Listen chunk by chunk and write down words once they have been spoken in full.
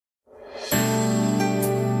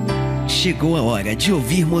chegou a hora de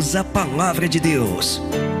ouvirmos a palavra de Deus.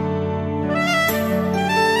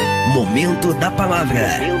 Momento da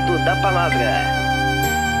palavra. Momento da palavra.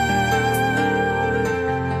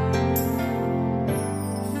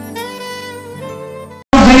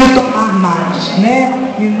 Venha tomar mais,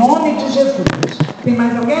 né? Em nome de Jesus. Tem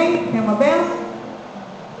mais alguém? Tem uma benção?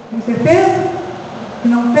 Tem certeza? Se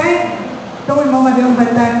não tem? Então o irmão Mariano vai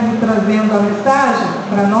estar aqui trazendo a mensagem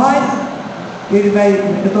para nós. Eu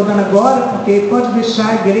estou dando agora, porque pode deixar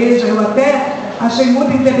a igreja. Eu até achei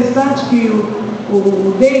muito interessante que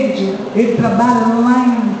o David, ele trabalha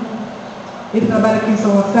aqui em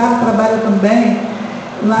São Gonçalo, trabalha também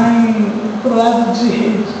lá pro lado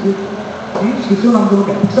de esqueci o nome do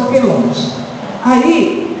lugar, só que é longe.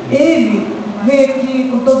 Aí, ele veio aqui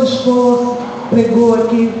com todo esforço, pregou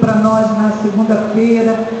aqui para nós na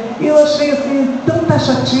segunda-feira. Eu achei assim, tão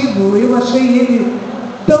taxativo, eu achei ele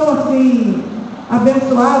tão assim,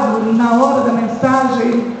 abençoado na hora da mensagem.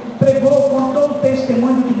 Ele pregou, contou o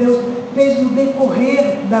testemunho que Deus fez no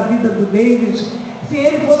decorrer da vida do David. Se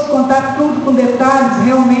ele fosse contar tudo com detalhes,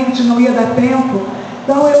 realmente não ia dar tempo.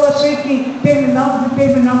 Então eu achei que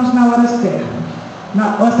terminamos na hora certa.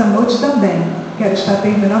 Essa noite também. Quero estar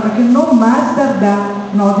terminando aqui no mais tardar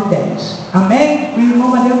 9h10. Amém? O irmão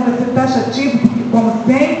Mariano vai ser taxativo, como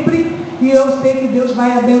sempre, e eu sei que Deus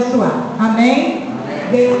vai abençoar. Amém?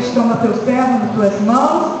 Deus toma teu servo nas tuas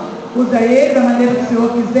mãos, usa ele da maneira que o Senhor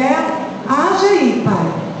quiser. Age aí, Pai,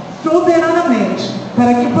 soberanamente,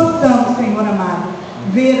 para que possamos, Senhor amado,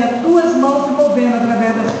 ver as tuas mãos se movendo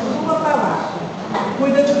através da sua palavra.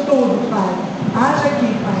 Cuida de tudo, Pai. Age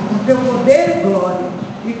aqui, Pai, com teu poder e glória.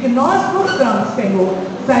 E que nós possamos, Senhor,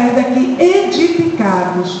 sair daqui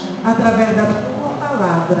edificados através da tua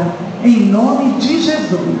palavra. Em nome de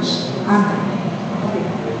Jesus. Amém.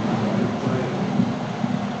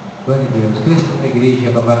 Glória a Deus. Cristo na igreja,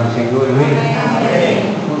 a palavra do Senhor,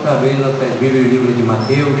 amém? Vamos abrir nossas Bíblias, o livro de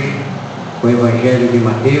Mateus, o Evangelho de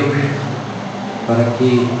Mateus, para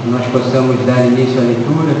que nós possamos dar início à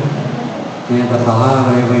leitura da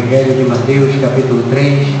palavra, o Evangelho de Mateus, capítulo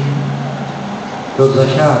 3. Todos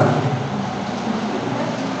acharam?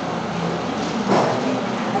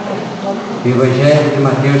 Evangelho de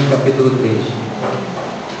Mateus, capítulo 3.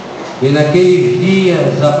 E naqueles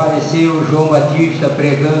dias apareceu João Batista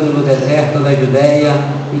pregando no deserto da Judéia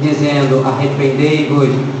e dizendo: arrependei-vos,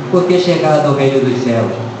 porque é chegado o reino dos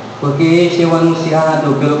céus. Porque este é o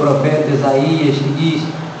anunciado pelo profeta Isaías, que diz: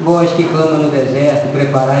 vós que clama no deserto,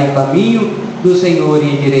 preparai o caminho do Senhor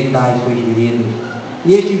e endireitai suas veredas.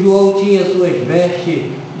 E este João tinha suas vestes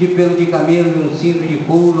de pelo de camelo e um cinto de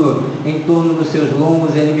couro em torno dos seus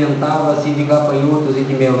lombos, e alimentava-se de gafanhotos e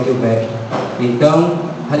de mel silvestre. Então,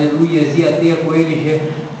 aleluias, ia ter com ele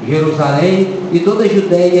Jerusalém e toda a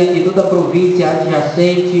Judéia e toda a província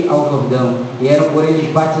adjacente ao Jordão, e eram por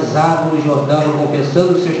eles batizados no Jordão,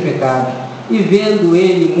 confessando os seus pecados. E vendo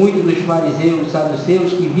ele muitos dos fariseus e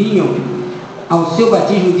saduceus que vinham ao seu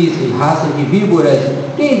batismo, disse: raça de víboras,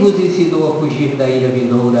 quem vos ensinou a fugir da ira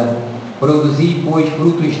vindoura? Produzi, pois,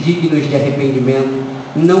 frutos dignos de arrependimento.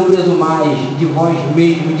 Não presumais de vós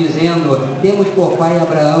mesmos, dizendo: temos por pai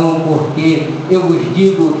Abraão, porque eu vos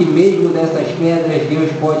digo que mesmo dessas pedras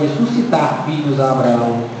Deus pode suscitar filhos a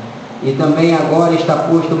Abraão. E também agora está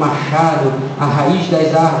posto machado à raiz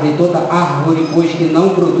das árvores, e toda árvore, pois que não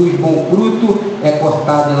produz bom fruto, é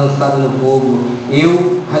cortada e lançada no fogo.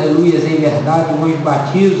 Eu, aleluias, em verdade vos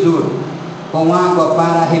batizo com água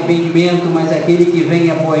para arrependimento, mas aquele que vem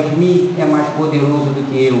após mim é mais poderoso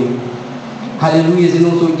do que eu. Aleluias, e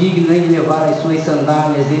não sou digno nem de levar as suas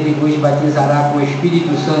sandálias. Ele vos batizará com o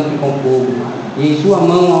Espírito Santo e com fogo. E em sua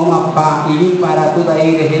mão há uma pá, e limpará toda a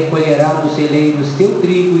ira, recolherá do celeiro seu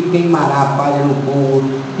trigo e queimará a palha no fogo,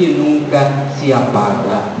 que nunca se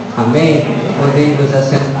apaga. Amém? Podemos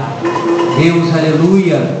assentar. Deus,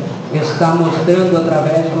 aleluia, está mostrando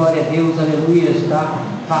através, glória a Deus, aleluia, esta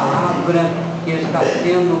palavra que está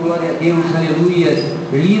sendo, glória a Deus, aleluia,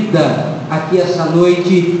 lida aqui essa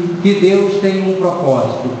noite, que Deus tem um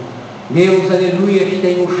propósito. Deus, aleluia,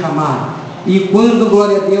 tem um chamado. E quando,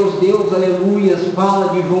 glória a Deus, Deus, aleluia, fala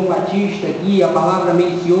de João Batista aqui, a palavra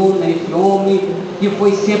menciona esse homem que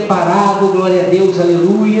foi separado, glória a Deus,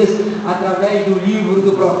 aleluia, através do livro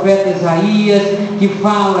do profeta Isaías, que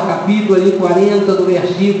fala, capítulo ali 40, do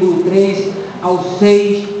versículo 3 ao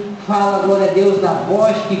 6, fala, glória a Deus, da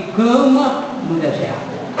voz que clama no deserto.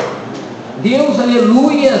 Deus,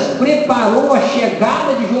 aleluias, preparou a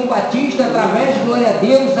chegada de João Batista através, glória a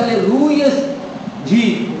Deus, aleluias,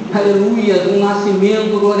 de, aleluias, um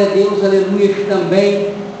nascimento, glória a Deus, aleluias, também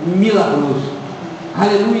milagroso.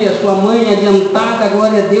 aleluia, sua mãe adiantada,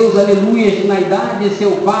 glória a Deus, aleluia, na idade de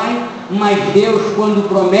seu pai, mas Deus, quando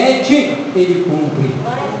promete, Ele cumpre.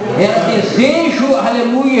 Era desejo,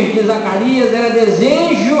 aleluia, de Zacarias, era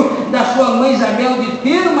desejo da sua mãe Isabel de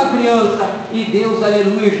ter uma criança, e Deus,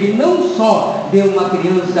 aleluia, que não só deu uma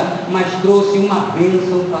criança, mas trouxe uma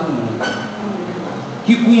bênção para o mundo,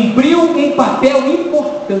 que cumpriu um papel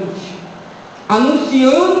importante,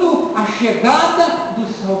 anunciando a chegada do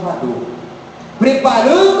Salvador,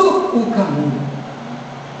 preparando o caminho.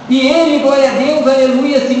 E ele, glória a Deus,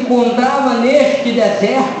 aleluia, se encontrava neste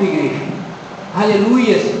deserto, igreja,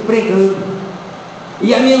 aleluia, pregando.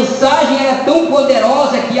 E a mensagem era tão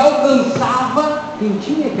poderosa que alcançava quem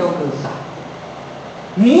tinha que alcançar.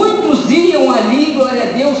 Muitos iam ali, glória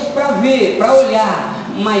a Deus, para ver, para olhar,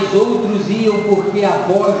 mas outros iam porque a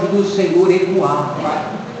voz do Senhor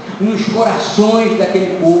ecoava nos corações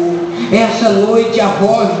daquele povo. Essa noite a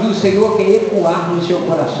voz do Senhor quer ecoar no seu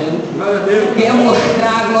coração, quer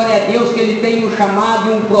mostrar, glória a Deus, que Ele tem um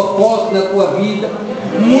chamado e um propósito na tua vida.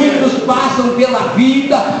 Muitos passam pela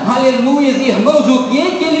vida, aleluia, irmãos, o que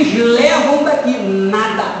é que eles levam daqui?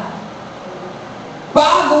 Nada.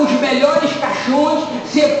 Pagam os melhores caixões,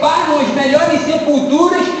 separam as melhores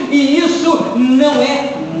sepulturas, e isso não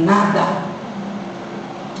é nada.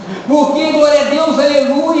 Porque, glória a Deus,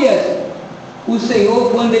 aleluia, o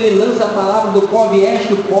Senhor, quando Ele lança a palavra do pó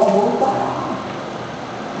vieste, o pó voltará.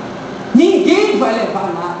 Ninguém vai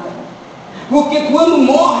levar nada. Porque quando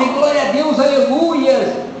morre, glória a Deus,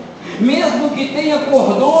 aleluia, mesmo que tenha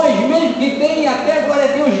cordões, mesmo que tenha até, glória a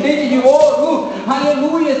Deus, dente de ouro,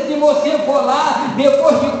 aleluia, se você for lá,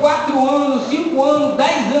 depois de 4 anos, 5 anos,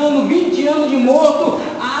 10 anos, 20 anos de morto,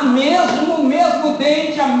 a mesmo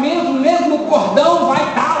dente, mesmo cordão vai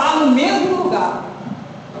estar lá no mesmo lugar.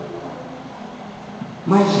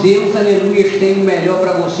 Mas Deus, aleluia, tem o melhor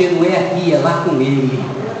para você, não é aqui, é lá com Ele.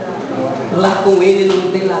 Lá com Ele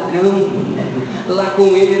não tem ladrão, lá com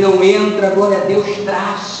Ele não entra, glória a Deus,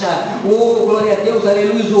 traça, glória a Deus,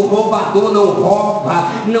 aleluia, o roubador não rouba,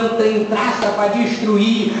 não tem traça para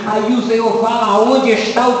destruir. Aí o Senhor fala, aonde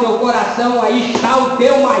está o teu coração, aí está o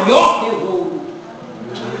teu maior tesouro.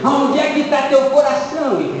 Aonde é que está teu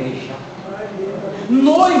coração, igreja?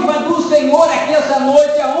 Noiva do Senhor aqui essa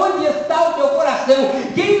noite, aonde está o teu coração?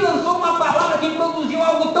 Quem lançou uma palavra que produziu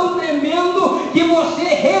algo tão tremendo que você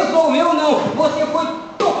resolveu não? Você foi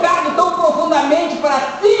tocado tão profundamente para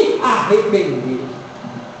se arrepender.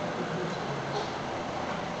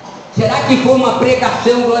 Será que foi uma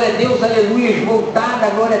pregação, glória a Deus, aleluia, voltada,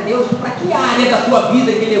 glória a Deus, para que área da sua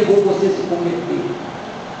vida que levou você a se converter?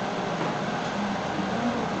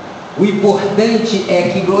 O importante é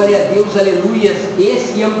que, glória a Deus, aleluia,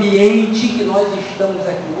 esse ambiente que nós estamos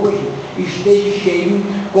aqui hoje esteja cheio,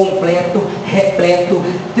 completo, repleto,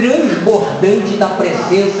 transbordante da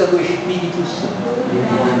presença do Espírito Santo.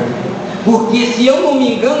 Porque, se eu não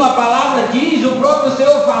me engano, a palavra diz, o próprio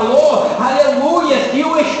Senhor falou, aleluia, que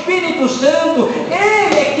o Espírito Santo,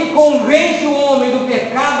 Ele é que convence o homem do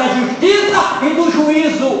pecado, da justiça e do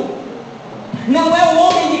juízo. Não é o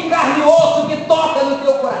homem de carne e osso que toca no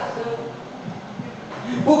teu coração.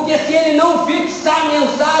 Porque se ele não fixar a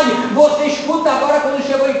mensagem, você escuta agora, quando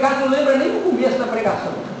chegou em casa, não lembra nem do começo da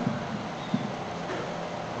pregação.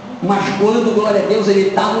 Mas quando, glória a Deus, ele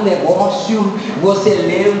está no negócio, você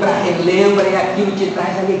lembra, relembra, e aquilo te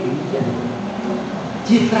traz alegria,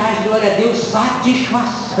 te traz, glória a Deus,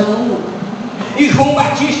 satisfação. E João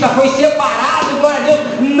Batista foi separado, glória a Deus,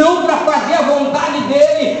 não para fazer a vontade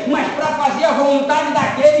dele, mas para fazer a vontade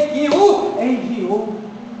daquele que o enviou.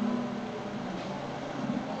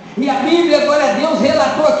 E a Bíblia, glória a Deus,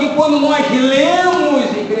 relatou aqui, quando nós lemos,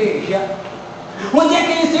 igreja, onde é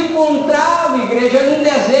que ele se encontrava, igreja? Num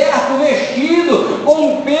deserto, vestido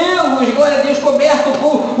com pelos, glória a Deus, coberto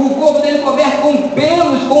com o corpo dele coberto com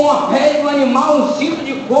pelos, com a pele do animal, um cinto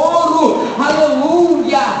de couro,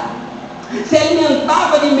 aleluia. Se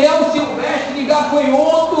alimentava de mel silvestre de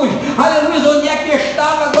gafanhotos, aleluia. Onde é que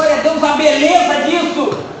estava, glória a Deus, a beleza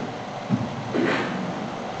disso?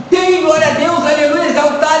 Tem, glória a Deus, aleluia,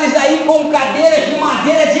 altares aí com cadeiras de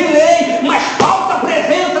madeira de lei, mas falta a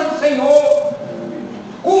presença do Senhor.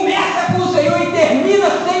 Começa com o Senhor e termina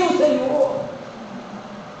sem o Senhor.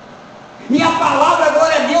 E a palavra,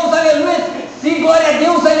 glória a Deus, aleluia, se glória a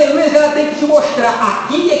Deus, aleluia, ela tem que se mostrar.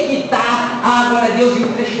 Aqui é que está a glória a Deus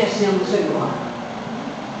entristecendo o Senhor.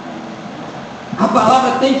 A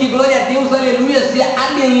palavra tem que, glória a Deus, aleluia, se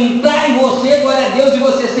adentrar em você, glória a Deus, e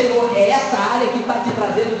você, Senhor, é essa área que está te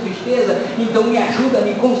trazendo tristeza, então me ajuda a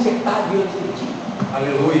me consertar diante de ti.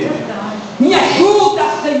 Aleluia. Me ajuda,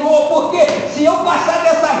 Senhor, porque se eu passar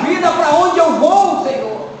dessa vida, para onde eu vou,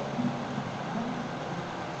 Senhor?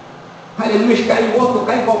 Aleluia, cai morto,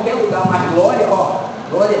 cai em qualquer lugar, mas glória,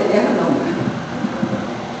 glória eterna não.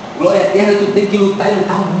 Glória eterna tu tem que lutar e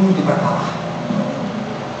lutar muito para falar.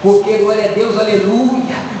 Porque, glória a Deus,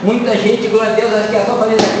 aleluia, muita gente, glória a Deus, acho que é só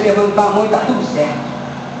fazer aqui, levantar a mão e está tudo certo.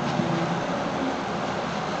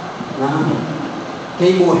 Não.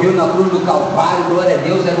 Quem morreu na cruz do Calvário, glória a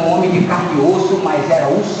Deus, era um homem de carne e osso, mas era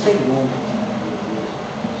o Senhor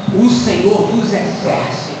dos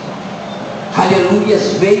exércitos. Aleluia,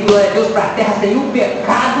 veio, glória a Deus, para a terra sem um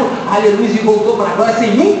pecado, aleluia, e voltou para a glória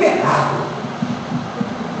sem um pecado.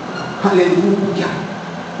 Aleluia.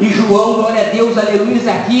 E João, glória a Deus,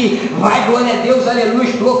 aleluia, aqui, vai, glória a Deus,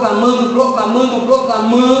 aleluia, proclamando,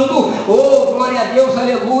 oh, glória a Deus,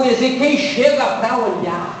 aleluia, e quem chega para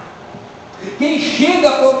olhar, quem chega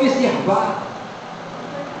para observar,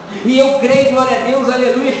 e eu creio, glória a Deus,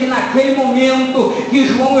 aleluia, que naquele momento que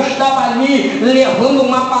João estava ali, levando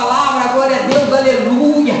uma palavra, glória a Deus,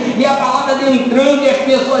 aleluia, e a palavra adentrando, e as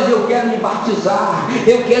pessoas, eu quero me batizar,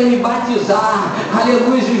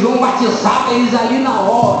 aleluia, e João batizava eles ali na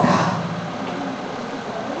hora,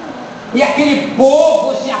 e aquele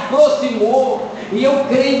povo se aproximou, e eu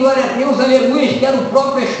creio, glória a Deus, aleluia, que era o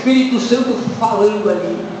próprio Espírito Santo falando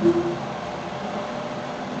ali.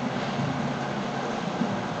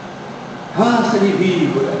 Raça de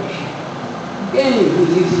víboras, quem vos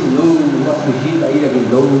ensinou a fugir da ira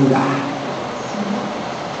vindoura?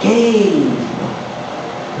 Quem?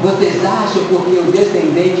 Vocês acham porque o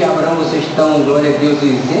descendente de Abraão vocês estão, glória a Deus,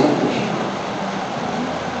 isentos?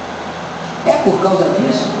 É por causa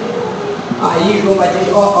disso? Aí João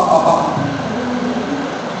Batista,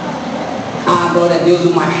 glória a Deus,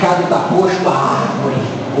 o machado está posto à árvore,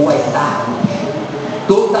 ou às árvores.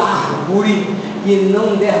 Toda árvore que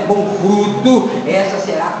não der bom fruto, essa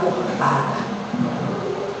será cortada.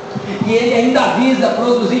 E ele ainda avisa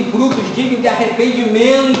produzir frutos dignos de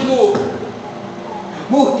arrependimento.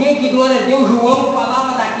 Por que, glória a Deus, João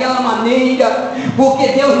falava daquela maneira? Porque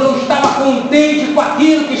Deus não estava contente com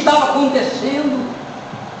aquilo que estava acontecendo.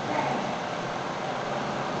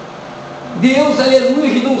 Deus,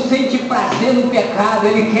 aleluia, não sente prazer no pecado,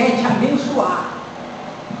 Ele quer te abençoar.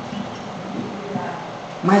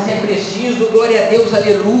 Mas é preciso, glória a Deus,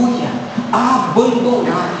 aleluia,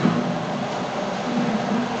 abandonar.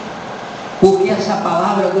 Porque essa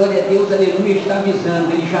palavra, glória a Deus, aleluia, está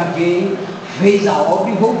avisando. Ele já veio, fez a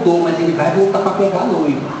obra e voltou, mas ele vai voltar para pegar a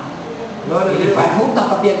noiva. Ele vai voltar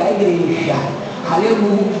para pegar a igreja.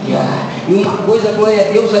 Aleluia. E uma coisa, glória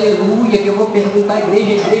a Deus, aleluia, que eu vou perguntar à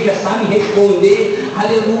igreja, a igreja sabe responder.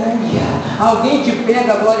 Aleluia. Alguém te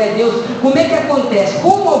pega, glória a Deus. Como é que acontece?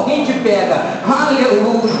 Como alguém te pega?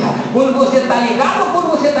 Aleluia. Quando você está ligado ou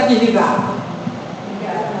quando você está desligado?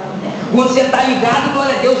 Quando você está ligado,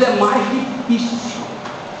 glória a Deus, é mais difícil.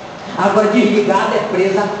 Agora desligado é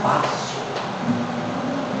presa fácil.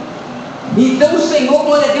 Então o Senhor,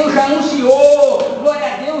 glória a Deus, já anunciou,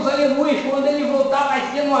 glória a Deus, aleluia, quando Ele voltar vai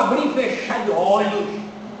ser no abrir e fechar de olhos.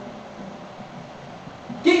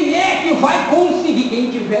 Quem é que vai conseguir?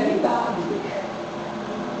 Quem tiver ligado.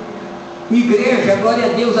 Igreja, glória a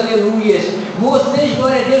Deus, aleluia. Vocês,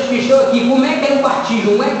 glória a Deus, que estão aqui, como é que era o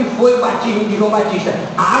batismo? Como é que foi o batismo de João Batista?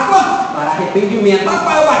 Água para arrependimento. Mas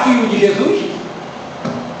qual é o batismo de Jesus?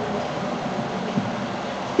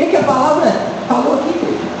 O que a palavra falou aqui,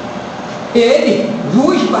 igreja? Ele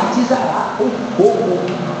vos batizará com fogo.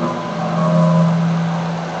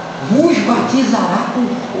 Vos batizará com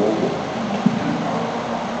fogo.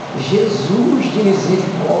 Jesus de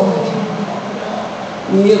misericórdia.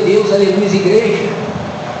 Meu Deus, aleluia, igreja.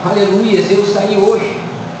 Aleluia, eu saí hoje.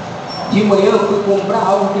 De manhã eu fui comprar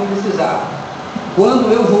algo que precisava.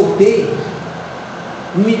 Quando eu voltei,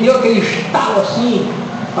 me deu aquele estalo assim.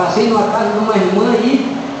 Passei numa casa de uma irmã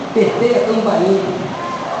e apertei a campainha.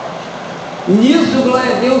 Nisso,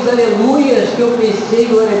 glória a Deus, aleluia, que eu pensei,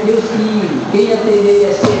 glória a Deus, que quem ia atender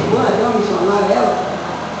essa irmã, até uma missionária, ela,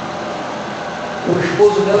 o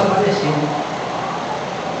esposo dela apareceu.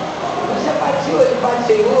 Você apareceu, ele Pai do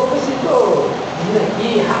Senhor, eu estou vindo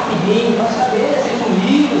aqui rapidinho para saber se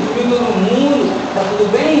sumiu todo mundo, está tudo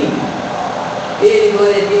bem? Ele,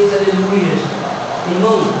 glória a Deus, aleluia.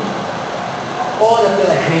 Irmão, ora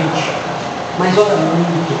pela gente, mas ora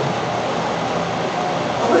muito.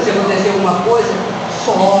 Se acontecer alguma coisa,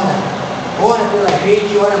 só ora pela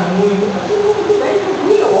gente, ora muito. Tudo bem,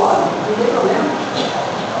 tranquilo, eu oro, não tem problema.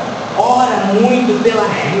 Ora muito pela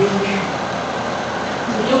gente.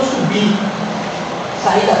 Eu subi,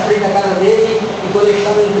 saí da frente da casa dele, e quando ele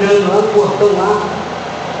estava entrando lá no portão lá,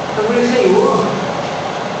 eu falei, Senhor,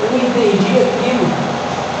 eu não entendi aquilo.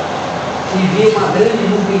 E vi uma grande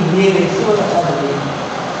nuvem negra em cima da casa dele.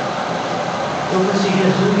 Eu falei assim,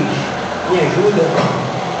 Jesus, Me ajuda.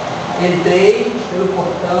 Entrei pelo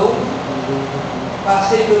portão,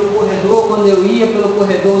 passei pelo corredor. Quando eu ia pelo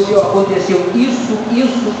corredor, o Senhor, aconteceu isso.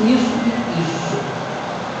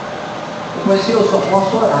 Eu falei, Senhor, eu só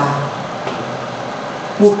posso orar.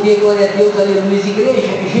 Porque, glória a Deus, aleluia,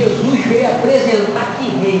 igreja, Jesus veio apresentar que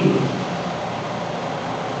reino.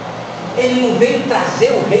 Ele não veio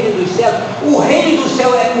trazer o reino dos céus. O reino do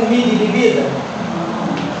céu é comida e bebida.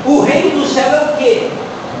 O reino do céu é o quê?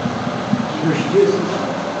 Justiça.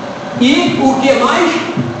 E o que mais?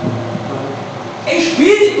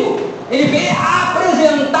 Espírito. Ele veio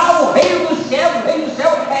apresentar o reino do céu. O reino do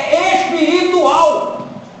céu é espiritual.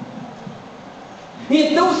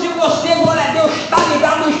 Então, se você, glória a Deus, está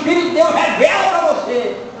ligado no Espírito, Deus revela para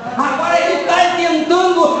você. Agora ele está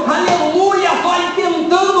tentando, aleluia, vai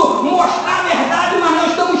tentando mostrar a verdade, mas nós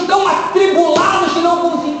estamos tão atribulados que não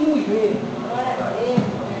conseguimos ver.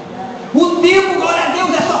 O tempo, glória a Deus,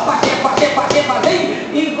 é só fazer,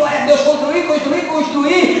 e glória a Deus,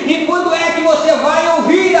 construir, e quando é que você vai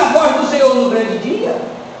ouvir a voz do Senhor no grande dia?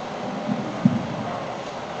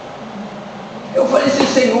 Eu falei assim,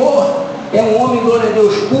 Senhor, é um homem, glória a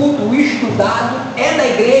Deus, culto, estudado, é da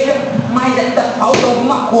igreja, mas ainda falta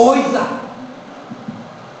alguma coisa.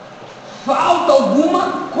 Falta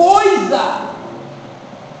alguma coisa.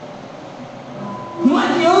 Não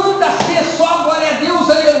adianta ser só, glória a Deus,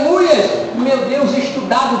 aleluia. Meu Deus,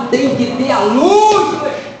 estudado tem que ter a luz do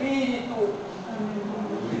Espírito.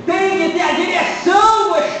 Tem que ter a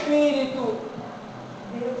direção do Espírito.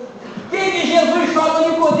 Quem que Jesus fala,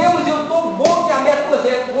 Nicodemos, eu estou bom que a minha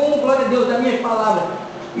coisa, como glória a Deus das minhas palavras.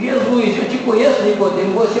 Jesus, eu te conheço,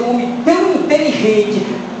 Nicodemos, você é um homem tão inteligente,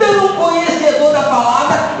 tão conhecedor da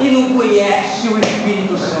palavra e não conhece o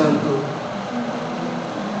Espírito Santo.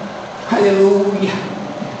 Aleluia.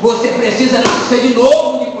 Você precisa nascer de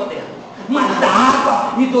novo, Nicodemos, mas da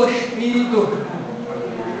água e do Espírito.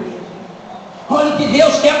 Olha o que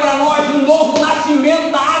Deus quer para nós, um novo nascimento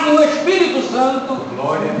da água e do Espírito Santo.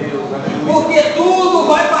 Glória a Deus, aleluia. Porque tudo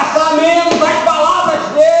vai passar menos as palavras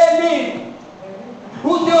dele.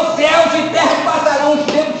 Os teus céus e terras passarão, os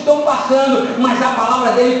tempos estão passando, mas a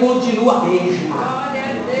palavra dele continua a mesma. Glória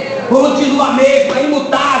a Deus. Continua a mesma, é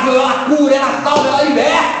imutável, ela cura, ela salva, ela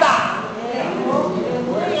liberta.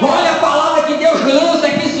 Olha a palavra que Deus lança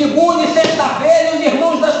aqui segunda e sexta-feira, os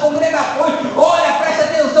irmãos das congregações, olha, presta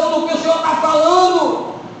atenção no que o Senhor está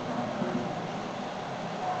falando.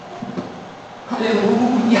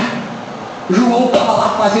 Aleluia. João estava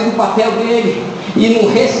lá fazendo o papel dele e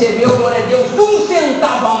não recebeu, glória a Deus, um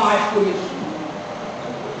centavo a mais por isso.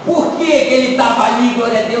 Por que ele estava ali,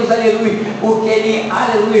 glória a Deus, aleluia? Porque ele,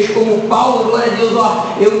 aleluia, como Paulo, glória a Deus, ó,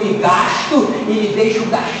 eu me gasto e me deixo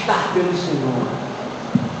gastar pelo Senhor.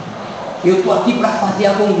 Eu estou aqui para fazer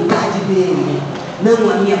a vontade dele,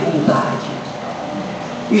 não a minha vontade.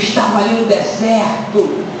 Estava ali no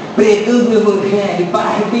deserto, pregando o Evangelho para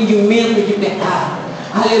arrependimento de pecado.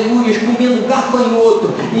 Aleluia, comendo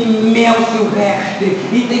gafanhoto e mel silvestre.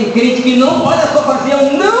 E tem crente que não, olha só, fazer,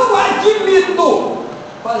 eu não admito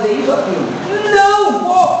fazer isso aqui. Não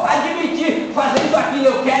vou admitir fazer isso aqui.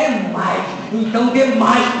 Eu quero é mais. Então dê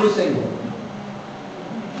mais para o Senhor.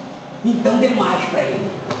 Então dê mais para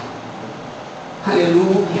Ele.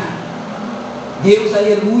 Aleluia. Deus,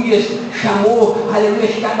 aleluia, chamou, aleluia,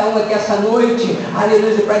 cada um aqui essa noite,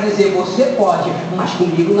 aleluia, para dizer, você pode, mas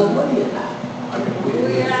comigo na tua vida.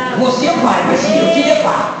 Aleluia. Você vai, mas se eu te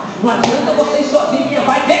levar, não adianta você ir sozinho, que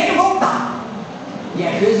vai ter que voltar. E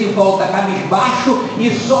às vezes volta cabisbaixo e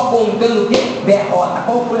só contando o que? Derrota.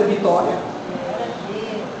 Qual foi a vitória?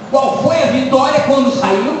 Qual foi a vitória quando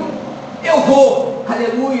saiu? Eu vou,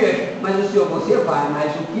 aleluia, mas o Senhor, você vai,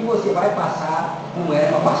 mas o que você vai passar não era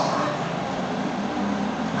para passar.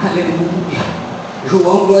 Aleluia.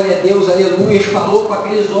 João, glória a Deus, aleluia, falou para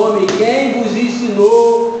aqueles homens, quem vos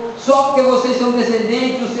ensinou, só porque vocês são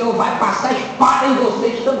descendentes, o Senhor vai passar espada em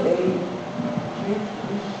vocês também.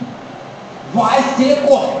 Vai ser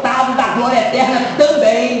cortado da glória eterna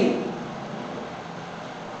também.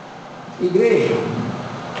 Igreja,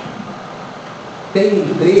 tem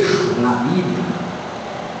um trecho na Bíblia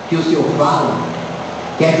que o Senhor fala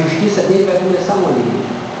que a justiça dele vai começar a morrer.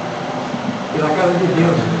 Pela casa de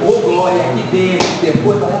Deus. Ô glória que Deus,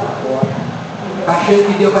 depois vai lá fora. Achando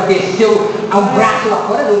que Deus vai descer ao braço lá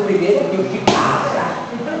fora, não, primeiro é Deus de casa.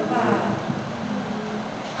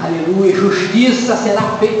 Aleluia, justiça será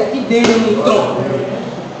feita aqui dentro no trono.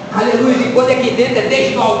 Aleluia, e quando é aqui dentro é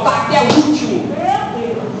desde o altar até o último.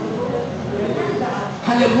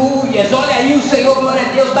 Aleluia, olha aí o Senhor, glória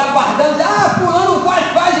a Deus, está guardando. Ah, fulano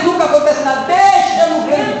faz e nunca acontece nada. Deixa no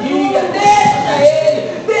grande dia, deixa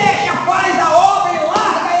ele, faz a obra e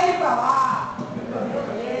larga ele para lá.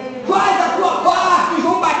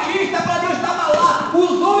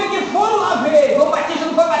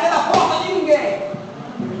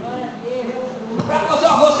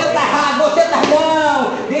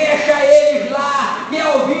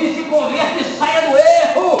 converta e saia do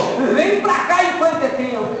erro. Vem para cá enquanto é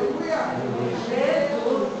tempo.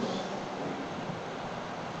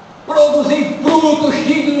 Produzir frutos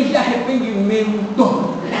dignos de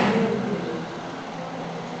arrependimento.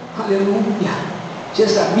 Aleluia. Você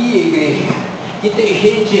sabia, igreja, que tem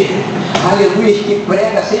gente, aleluia, que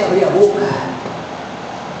prega sem abrir a boca?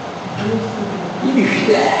 Que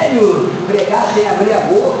mistério, pregar sem abrir a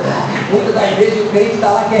boca. Muitas das vezes o crente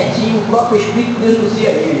está lá quietinho, o próprio Espírito denuncia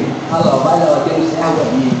ele. Olha lá, vai lá, tem um servo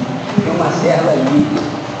ali, tem uma serva ali.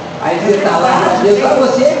 Aí você está lá,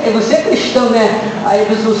 você é cristão, né? Aí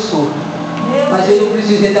eu sou. Mas eu não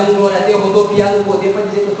precisei dar um glória a Deus, rodopiar no poder para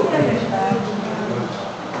dizer que eu sou crente.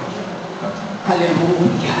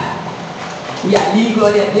 Aleluia. E ali,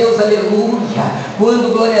 glória a Deus, aleluia.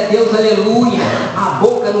 Quando, glória a Deus, aleluia, a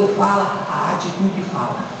boca não fala, a atitude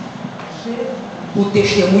fala. O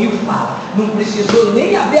testemunho fala. Não precisou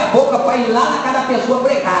nem abrir a boca para ir lá na cada pessoa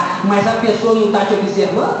pregar. Mas a pessoa não está te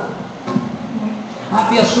observando? A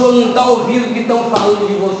pessoa não está ouvindo o que estão falando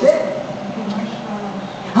de você?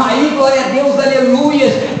 Aí, glória a Deus, aleluia.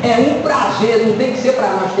 É um prazer, não tem que ser para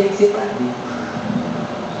nós, tem que ser para Deus.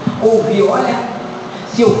 Ouvir, olha,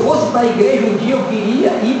 se eu fosse para a igreja um dia, eu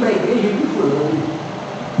queria ir para a igreja de fulano.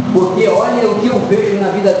 Porque olha o que eu vejo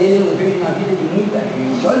na vida dele, eu não vejo na vida de muita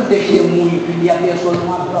gente. Olha o testemunho, e a pessoa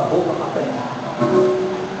não abre a boca para pregar.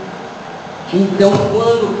 Então,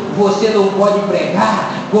 quando você não pode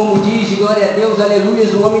pregar, como diz, glória a Deus, aleluia,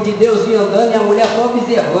 o homem de Deus vinha andando e a mulher só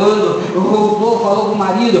observando, voltou, falou com o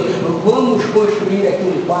marido, vamos construir aqui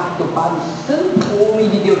um quarto para o santo homem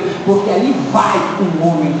de Deus, porque ali vai um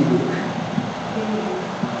homem de Deus.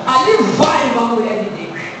 Ali vai uma mulher de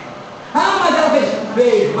Deus. Ah, mas ela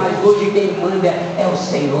fez, mas hoje quem manda é o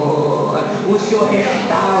Senhor. O Senhor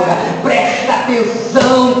restaura. Presta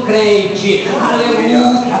atenção, crente. Aleluia.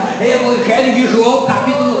 Evangelho de João,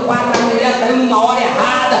 capítulo 4, a mulher saiu numa hora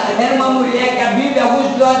errada. Era uma mulher que a Bíblia,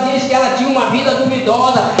 alguns diz que ela tinha uma vida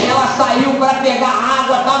duvidosa. Ela saiu para pegar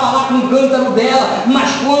água, estava lá com o cântaro dela.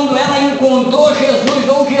 Mas quando ela encontrou Jesus,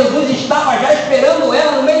 ou Jesus estava já esperando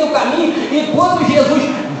ela no meio do caminho, e quando Jesus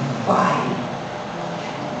vai,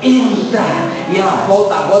 entra, e ela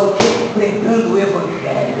volta agora o que? Pregando o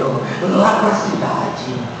Evangelho lá para a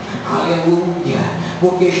cidade. Aleluia.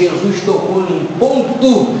 Porque Jesus tocou num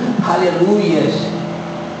ponto, aleluias,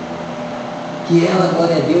 que ela,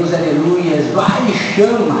 glória a Deus, aleluias, vai e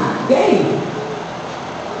chama. Quem?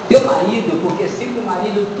 Teu marido, porque se o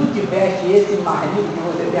marido tu tiveste, esse marido que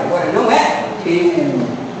você tem agora não é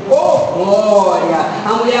teu. Oh, glória!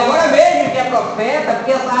 A mulher agora mesmo que é profeta,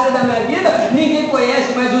 porque essa área da minha vida ninguém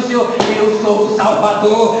conhece, mas o Senhor, eu sou o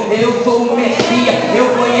Salvador, eu sou o Messias, eu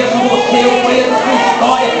conheço você, eu conheço a sua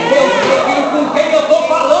história, eu sei com quem eu estou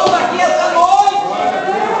falando aqui essa noite.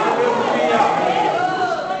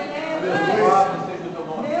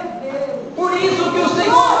 Por isso que o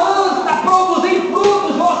Senhor está produzindo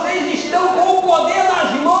frutos, vocês estão com o poder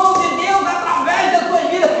nas mãos de Deus através das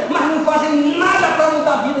suas vidas, mas não fazem nada para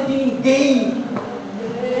mudar a vida de ninguém.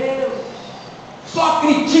 Só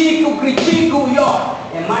criticam e ó,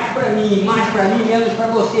 é mais para mim, menos para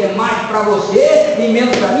você, é mais para você e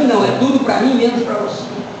menos para mim, não, é tudo para mim, menos para você.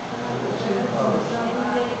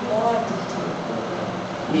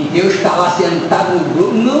 E Deus está lá sentado no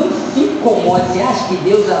grupo, não se incomode, você acha que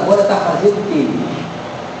Deus agora está fazendo o quê?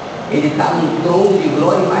 Ele está num trono de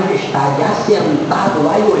glória e majestade, assentado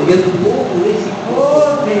lá e olhando todo esse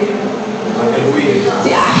povo.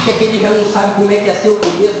 Você acha que ele já não sabe como é que é ser o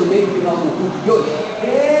começo, o meio e o final do culto de hoje?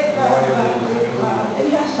 Ele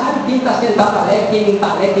já sabe quem está sentado alegre, quem não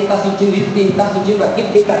está alegre, quem está sentindo isso, quem está sentindo aquilo,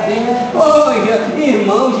 quem está tendo. Oi,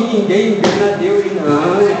 irmãos de ninguém engana Deus,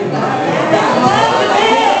 não.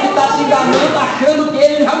 Que está se enganando, achando que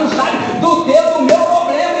ele já não sabe do teu, do meu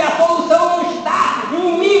problema, e a solução não está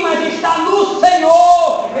em mim, mas está no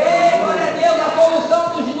Senhor. Ei, glória a Deus, a solução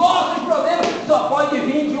dos nossos problemas só pode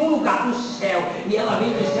vir de um lugar, do céu, e ela vem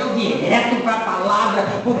do céu direto para a palavra,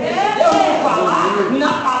 porque se Deus não falar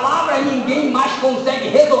na palavra, ninguém mais consegue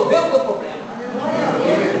resolver o teu problema.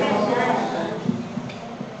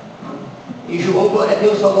 E João, glória a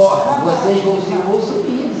Deus, falou, ó, vocês vão ser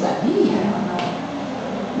consumidos, sabia?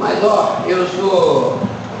 Mas ó, eu sou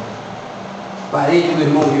parente do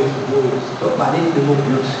irmão Wilson, sou parente do irmão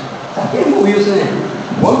Wilson. Sabe que é irmão Wilson, né?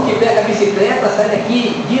 O homem que pega a bicicleta, sai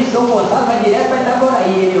daqui de São Gonçalo, vai direto para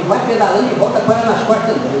Itaboraí. Ele vai pedalando e volta com ela nas costas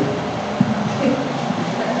andando.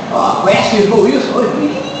 Ó, conhece o irmão Wilson?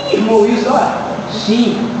 Irmão Wilson, ó,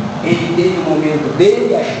 sim, ele teve o momento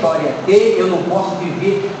dele, a história dele, eu não posso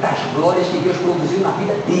viver das glórias que Deus produziu na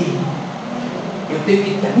vida dele. Eu tenho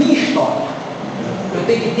que ter a minha história. Eu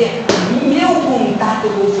tenho que ter meu contato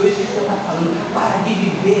com o Senhor, isso que você está falando. Para de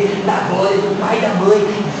viver da glória do pai e da mãe.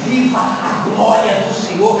 Viva a glória do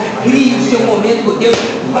Senhor. Crie o seu momento com Deus.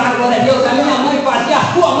 Vá, glória a Deus. A minha mãe fazia,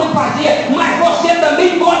 a sua mãe fazia, mas você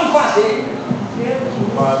também pode fazer.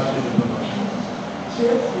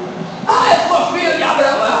 Ah, eu sou filho de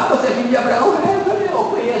Abraão. Ah, você é filho de Abraão? Eu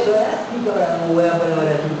conheço, é filho de Abraão. Abraão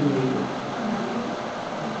era tudo comigo.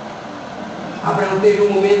 Abraão teve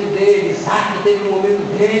um momento dele, Isaac teve um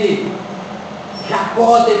momento dele,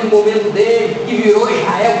 Jacó teve um momento dele, que virou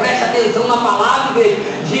Israel. Presta atenção na palavra, igreja.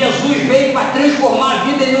 Jesus veio para transformar a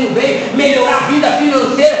vida, ele não veio melhorar a vida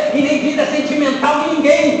financeira e nem vida sentimental de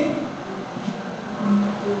ninguém.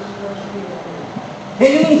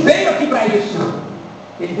 Ele não veio aqui para isso.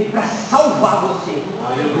 Ele veio para salvar você.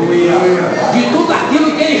 Aleluia. De tudo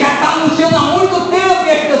aquilo que ele já está anunciando há muito tempo,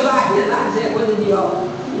 que as pessoas isso é coisa de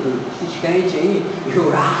esses crentes aí,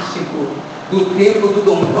 Jurássico, do tempo do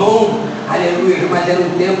Dom, aleluia, mas era um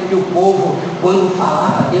tempo que o povo, quando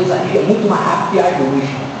falava, Deus agia muito mais rápido que age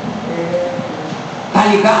hoje. Está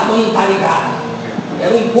ligado ou não está ligado?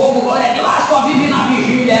 Era um povo, glória a Deus, só vive na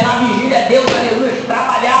vigília Deus, aleluia,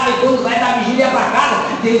 trabalhava e quando sai da vigília para casa,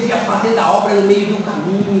 Deus ia fazendo a obra no meio do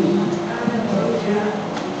caminho,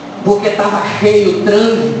 porque estava cheio,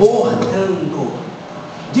 transbordando.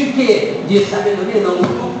 De quê? De sabedoria? Não,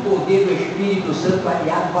 do poder do Espírito Santo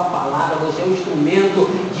aliado com a palavra. Você é um instrumento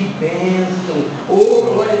de bênção.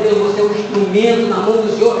 Oh, glória a Deus, você é um instrumento na mão do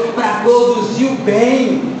Senhor para produzir o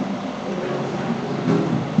bem.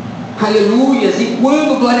 Aleluias. E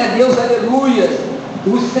quando, glória a Deus, aleluias,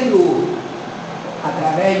 o Senhor,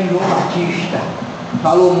 através de João Batista,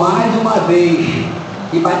 falou mais uma vez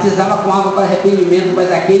e batizava com água para arrependimento, mas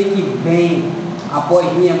aquele que vem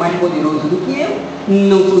após mim é mais poderoso do que eu.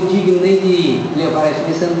 Não sou digno nem de levar as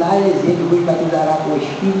minhas sandálias, ele vos batizará com o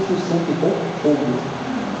Espírito Santo e com fogo.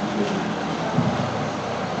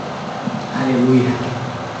 Aleluia.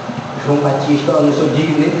 João Batista, eu não sou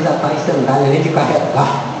digno nem de desatar as sandálias, nem de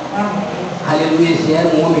carregar. Aleluia, ele era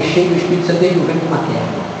um homem cheio do Espírito Santo desde o ventre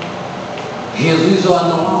materno. Jesus, ó,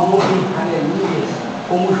 não há homem, aleluia,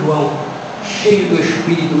 como João, cheio do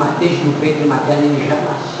Espírito, mas desde o ventre materno ele já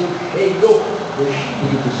nasceu cheio do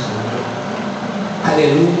Espírito Santo.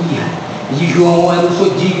 Aleluia. De João, eu não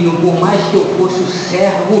sou digno, por mais que eu fosse o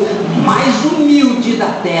servo mais humilde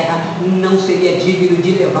da terra, não seria digno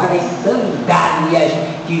de levar as sandálias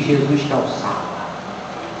que Jesus calçava.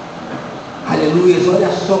 Aleluia.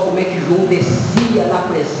 Olha só como é que João descia na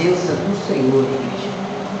presença do Senhor.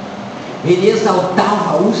 Ele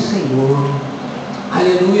exaltava o Senhor.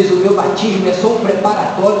 Aleluia. O meu batismo é só um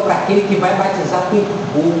preparatório para aquele que vai batizar com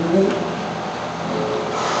fogo.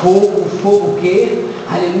 Fogo o quê?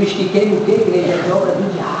 Aleluia, que querem o quê, igreja? É obra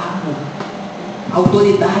do diabo. A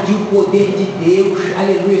autoridade e o poder de Deus,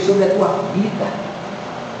 aleluia, sobre a tua vida.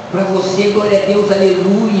 Para você, glória a Deus,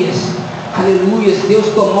 aleluias. Aleluias, Deus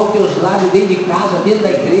tomar os teus lábios dentro de casa, dentro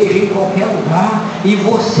da igreja, em qualquer lugar. E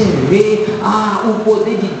você vê, o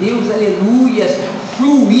poder de Deus, aleluias,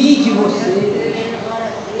 fluir de você.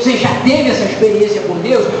 Você já teve essa experiência com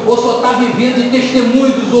Deus? Ou só está vivendo de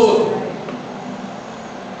testemunho dos outros?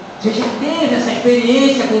 Você já teve essa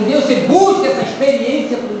experiência com Deus? Você busca essa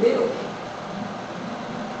experiência com Deus?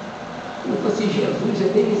 Eu falei assim, Jesus, eu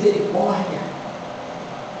tenho misericórdia.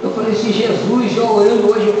 Eu falei assim, Jesus, já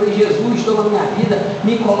orando hoje, eu falei, Jesus, toma minha vida,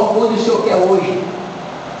 me coloca onde o Senhor quer hoje.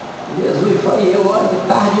 Jesus, falei, eu oro de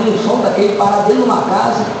tarde num som daquele, parado dentro de uma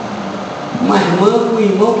casa, uma irmã, um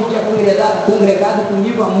irmão que tinha congregado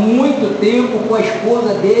comigo há muito tempo, com a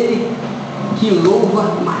esposa dele, que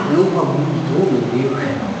louva, mas louva muito, oh meu Deus.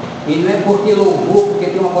 E não é porque louvou, porque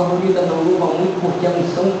tem uma voz bonita, não, louva muito porque a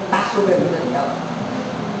unção está sobre a vida dela.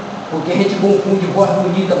 Porque a gente confunde voz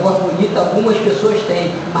bonita, algumas pessoas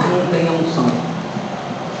têm, mas não tem a unção.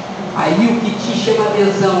 Aí o que te chama a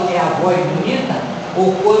atenção é a voz bonita,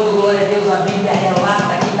 ou quando, glória a Deus, a Bíblia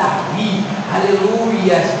relata que Davi,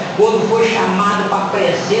 aleluias, quando foi chamado para a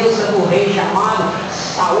presença do rei chamado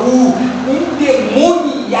Saul,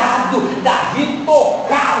 endemoniado, Davi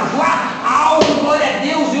tocava algo, glória a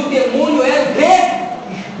Deus, e o demônio era o quê?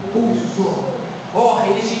 Expulso.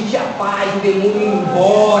 Ele sentia paz, o demônio ia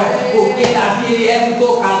embora, porque Davi ele era um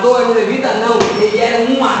tocador, era um levita não, ele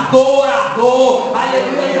era um adorador,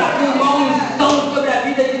 aleluia, Davi, uma unção sobre a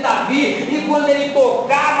vida de Davi, e quando ele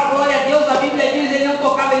tocava, glória a Deus, a Bíblia diz, ele não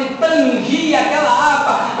tocava, ele tangia aquela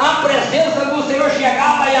harpa, a presença do Senhor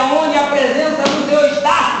chegava, e aonde a presença do Senhor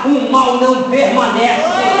está, o mal não permanece.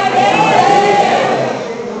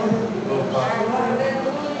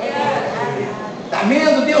 Está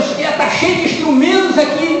vendo? Deus quer, está cheio de instrumentos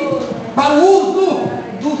aqui para o uso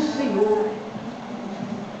do Senhor.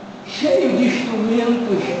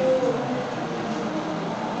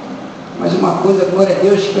 uma coisa, glória a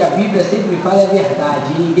Deus, que a Bíblia sempre fala é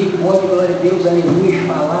verdade. E ninguém pode, glória a Deus, aleluia,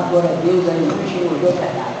 falar, glória a Deus, aleluia, Senhor, é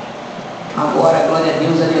verdade. Agora, glória a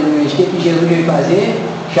Deus, aleluia. O que Jesus veio fazer?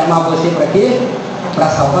 Chamar você para quê? Para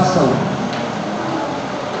salvação.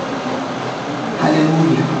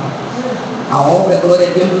 Aleluia. A obra, glória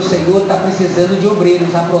a Deus, do Senhor está precisando de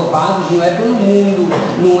obreiros aprovados, não é pelo mundo,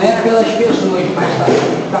 não é pelas pessoas, mas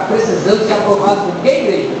está precisando ser aprovado por quem,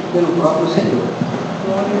 igreja? Pelo próprio Senhor.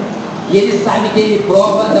 E Ele sabe que Ele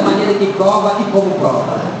prova, da maneira que prova e como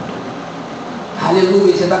prova.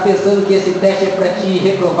 Aleluia. Você está pensando que esse teste é para te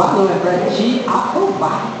reprovar? Não, é para te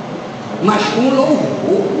aprovar. Mas com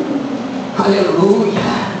louvor. Aleluia.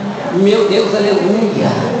 Meu Deus,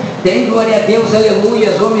 aleluia. Tem, glória a Deus,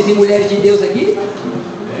 aleluia, homens e mulheres de Deus aqui?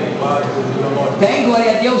 Tem,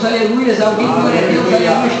 glória a Deus, aleluia. Alguém, glória a Deus,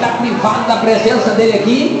 aleluia, está privado da presença dele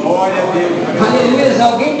aqui? Glória a Deus. Aleluia.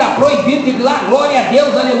 Alguém está proibido de dar glória a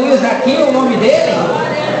Deus, aleluia, aqui é o nome dele?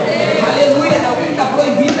 Aleluia. Alguém está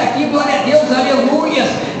proibido aqui, glória a Deus, aleluia,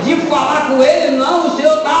 de falar com ele? Não, o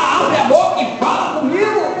Senhor está, abre a boca e fala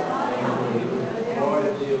comigo.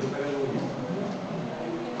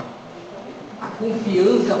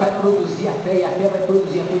 Confiança vai produzir a fé e a fé vai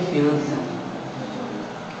produzir a confiança.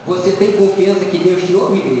 Você tem confiança que Deus te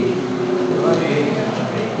ouve, igreja?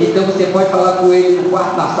 Então você pode falar com ele no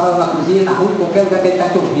quarto, na sala, na cozinha, na rua, em qualquer lugar que ele está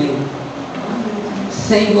te ouvindo.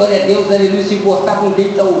 Sem, glória a Deus, aleluia, se importar com quem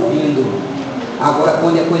está ouvindo. Agora,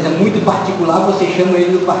 quando é coisa muito particular, você chama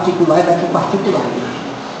ele no particular e vai para o particular.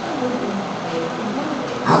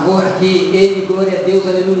 Agora que ele, glória a Deus,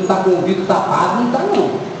 aleluia, não está com o ouvido tapado, não está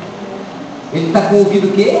não. Ele está com o ouvido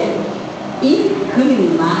o quê?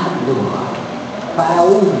 Inclinado para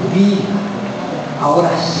ouvir a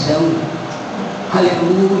oração.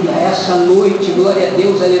 Aleluia. Essa noite, glória a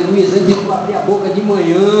Deus, aleluia, antes de eu abrir a boca de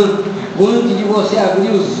manhã, antes de você abrir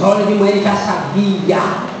os olhos de manhã, ele já sabia.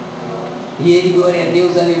 E ele, glória a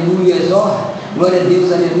Deus, aleluia, ó, glória a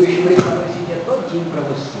Deus, aleluia, preparou esse dia todinho para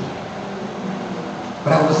você.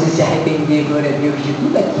 Para você se arrepender, glória a Deus, de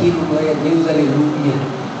tudo aquilo, glória a Deus,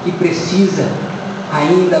 aleluia, que precisa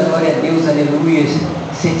ainda, glória a Deus, aleluia,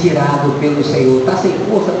 ser tirado pelo Senhor. Está sem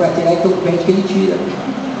força para tirar, então pede que Ele tira.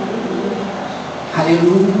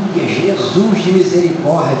 Aleluia. Jesus de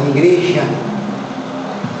misericórdia, igreja.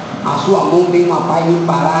 A sua mão tem uma pá e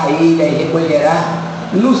limpará a ilha e recolherá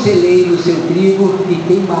no celeiro o seu trigo e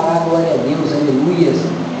queimará, glória a Deus, aleluia,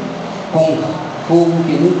 com fogo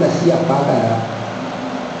que nunca se apagará.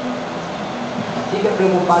 Fica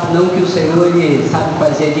preocupado não, que o Senhor, Ele sabe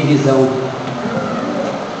fazer a divisão.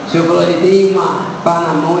 Se eu gloriei uma pá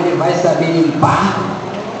na mão, Ele vai saber limpar.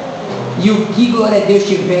 E o que, glória a Deus,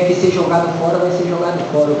 tiver que ser jogado fora, vai ser jogado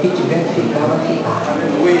fora. O que tiver que ficar, vai ficar.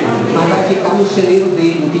 Mas vai ficar no celeiro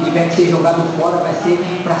dele. O que tiver que ser jogado fora, vai ser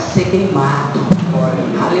para ser queimado.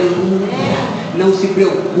 Aleluia. Não se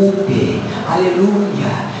preocupe.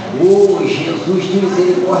 Aleluia. Oh, Jesus de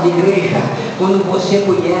misericórdia, igreja, quando você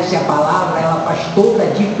conhece a palavra, ela faz toda a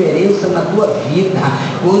diferença na tua vida.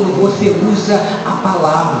 Quando você usa a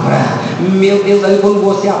palavra, meu Deus, aí quando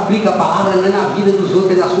você aplica a palavra, não é na vida dos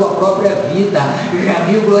outros, é na sua própria vida. Já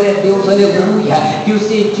viu, glória a Deus, aleluia, que o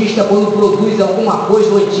cientista, quando produz alguma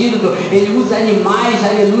coisa, um antídoto, ele usa animais,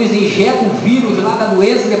 aleluia, injeta o vírus lá da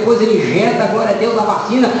doença, depois ele injeta, glória a Deus, a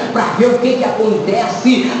vacina, para ver o que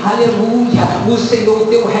acontece. Aleluia. O Senhor, o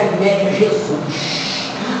teu remédio é Jesus.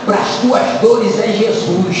 Para as tuas dores é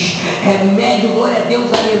Jesus. Remédio, glória a Deus,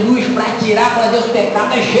 aleluia, para tirar, glória a Deus,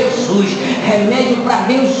 pecado é Jesus. Remédio para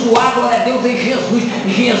abençoar, glória a Deus, é Jesus.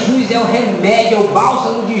 Jesus é o remédio, é o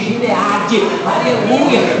bálsamo de Gileade.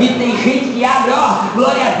 Aleluia. E tem gente que abre, ó,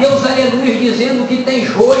 glória a Deus, aleluia, dizendo que tem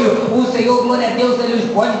joio. O Senhor, glória a Deus, aleluia,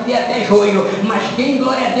 pode ter até joio, mas quem,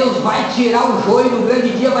 glória a Deus, vai tirar o joio no grande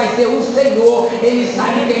dia vai ser o Senhor. Ele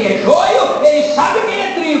sabe quem é joio, ele sabe quem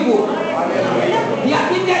é trigo. E a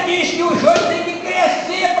Bíblia diz que o joio tem que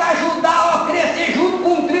crescer para ajudar, ó, crescer junto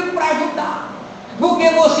com o trigo para ajudar. Porque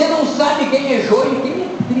você não sabe quem é joio e quem é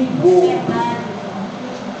trigo.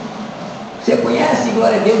 Você conhece,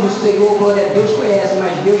 glória a Deus, o Senhor, glória a Deus conhece,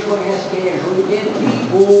 mas Deus conhece quem é joio e quem é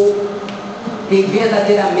trigo. Quem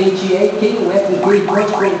verdadeiramente é e quem não é, com quem ele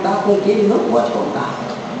pode contar, com quem ele não pode contar.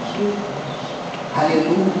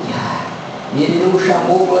 Aleluia. E ele não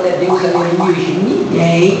chamou, glória a Deus, aleluia,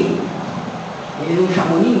 ninguém. Ele não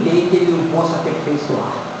chamou ninguém que ele não possa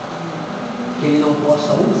aperfeiçoar, que ele não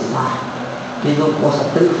possa usar, que ele não possa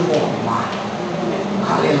transformar.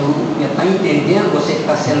 Aleluia. Está entendendo, você que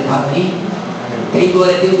está sentado aí? Tem,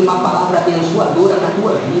 glória a Deus, uma palavra abençoadora na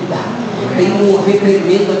tua vida. Tem um mover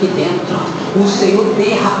tremendo aqui dentro. O Senhor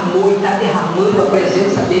derramou e está derramando a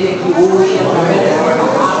presença dele aqui hoje através dessa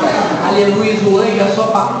palavra. aleluia, o anjo é só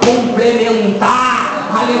para complementar,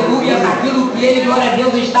 aleluia, aquilo que ele, glória a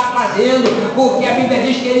Deus, está fazendo, porque a Bíblia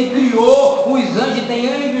diz que ele criou os anjos, tem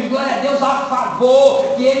anjos, glória a Deus, a favor,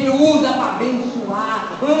 que ele usa para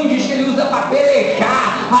abençoar, anjos que ele usa para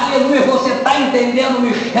pelejar, aleluia, você está entendendo o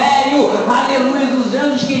mistério, aleluia, os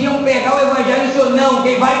anjos queriam pregar o evangelho, o Senhor não,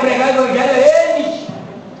 quem vai pregar o evangelho é eles.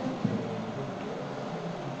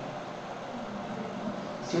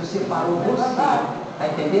 Se você parou você, está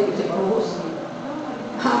entendendo? Você parou você.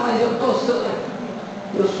 Ah, mas eu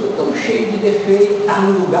sou tão cheio de defeito, está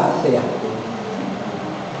no lugar certo.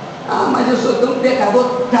 Ah, mas eu sou tão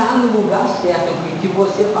pecador, está no lugar certo. Porque se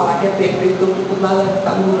você falar que é perfeito, então tudo nada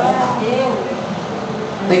está no lugar certo.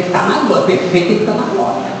 Tem que estar na glória, perfeito tem que estar na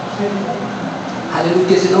glória. Aleluia,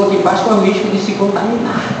 porque senão o que faz com o risco de se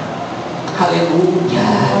contaminar. Aleluia.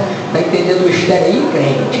 Está entendendo o mistério aí,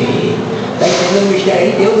 crente? Está entendendo o mistério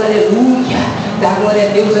aí, Deus, aleluia. Dá glória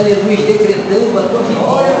a Deus, aleluia, decretando a tua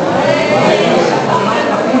vitória. Satanás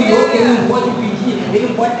está furioso, que ele não pode pedir, ele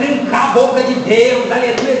não pode trancar a boca de Deus,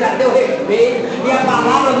 aleluia, a teu respeito. E a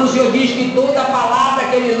palavra do Senhor diz que toda palavra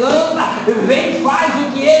que ele lança, vem, faz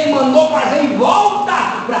o que ele mandou fazer e volta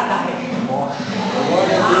para dar resposta.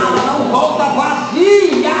 Não volta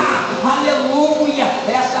vazia, aleluia.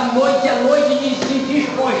 Essa noite é noite de se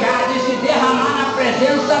despojar, de se derramar na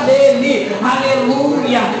presença dele,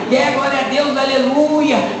 aleluia. Quer, glória a Deus,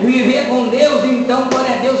 aleluia, viver com Deus, então,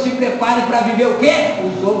 glória a Deus, se prepare para viver o quê?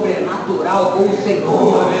 O sobrenatural com o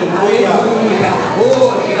Senhor, aleluia.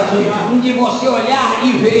 Oh, Jesus, de você olhar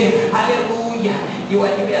e ver, aleluia. E o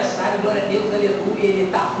adversário, glória a Deus, aleluia, ele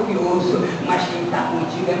está furioso, mas quem está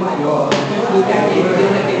contigo é maior do que aquele que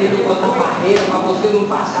está querendo botar barreira para você não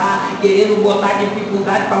passar, querendo botar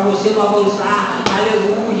dificuldade para você não avançar,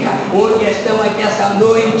 aleluia. Onde estão aqui essa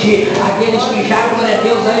noite aqueles que já, glória a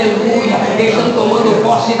Deus, aleluia, estão tomando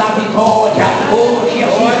posse da vitória. Hoje é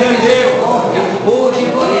hoje,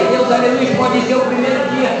 glória a Deus, aleluia, pode ser o primeiro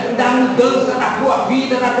dia da mudança da tua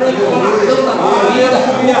vida, da transformação da tua vida,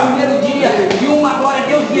 o primeiro dia de uma, glória a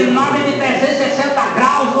Deus, guinada de 360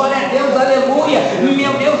 graus, glória a Deus, aleluia,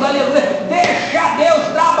 meu Deus, aleluia, deixa Deus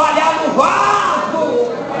trabalhar no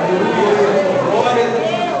vaso, glória a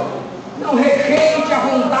Deus, não rejeite a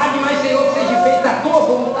vontade, mas Senhor, que seja feita a tua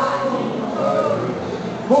vontade.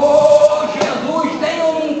 Oh, Jesus, tem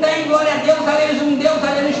ou não tem, glória a Deus, aleluia, um Deus,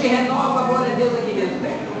 aleluia, que renova, glória a Deus, aqui dentro,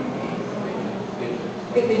 né?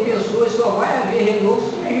 Porque tem pessoas, só vai haver renovo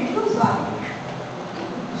se a gente cansar.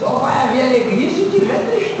 Só vai haver alegria se tiver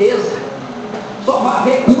tristeza. Só vai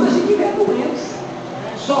haver cura se tiver doença.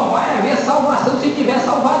 Só vai haver salvação se tiver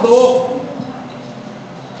Salvador.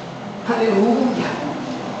 Aleluia.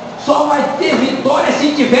 Só vai ter vitória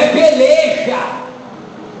se tiver peleja.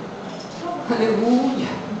 Aleluia.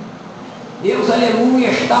 Deus, aleluia,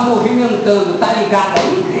 está movimentando. Está ligado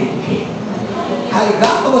aí, crente? Está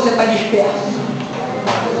ligado ou você está disperso?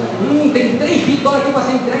 Tem 3 vitórias que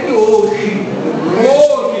você entregue hoje.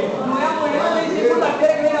 Hoje. Não é amanhã, nem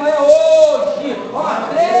segunda-feira que vem, não. É hoje. Ó,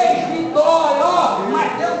 3 vitórias. Ó,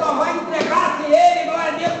 mas Deus só vai entregar se ele,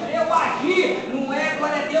 glória a Deus, eu agir. Não é,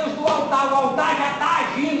 glória a Deus, do altar. O altar já está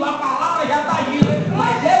agindo, a palavra já está agindo.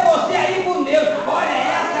 Mas é você aí com Deus. Olha,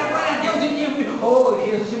 essa, glória a Deus,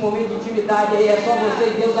 hoje, esse momento de intimidade aí, é só você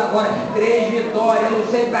e Deus agora. 3 vitórias, eu não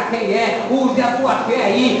sei para quem é. Use a tua fé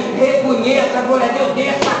aí. Reconheça, glória a Deus,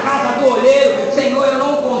 desça a casa do olheiro. Senhor, eu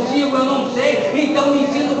não consigo, eu não sei. Então me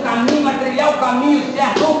ensina o caminho, a trilhar o caminho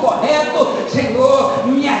certo ou correto. Senhor,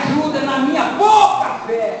 me ajuda na minha pouca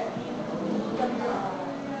fé.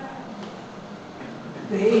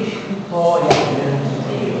 3 vitórias grandes.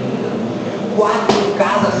 4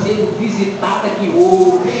 casas sendo visitadas aqui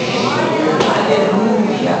hoje.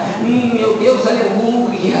 Aleluia. Meu Deus,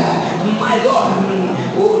 aleluia. Mas, ó,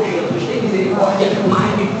 Jesus, tem misericórdia.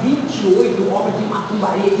 Mais de 28 obras de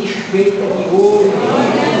macumbaria desfeitas aqui hoje.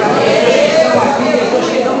 São aqui pessoas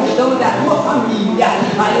que não estão da tua família.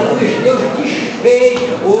 Aleluia, Deus desfez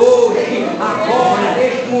hoje, agora,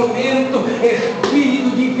 neste momento,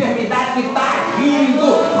 espírito de enfermidade que está agindo.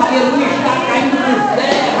 Aleluia, está caindo por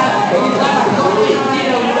terra. Ele estava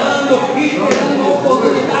andando, esperando uma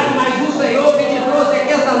oportunidade, mas o Senhor que te trouxe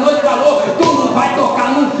aqui essa noite falou: tu não vai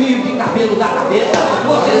tocar num fio de cabelo da cabeça,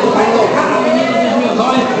 você não vai tocar na menina dos meus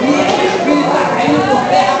olhos, e esse espírito está caindo por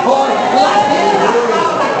terra agora, lá dentro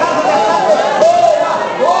da casa dessa pessoa.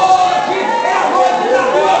 Hoje é a noite da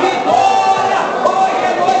tua vitória, hoje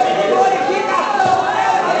é noite de glorificação,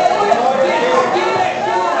 aleluia. Deixa aqui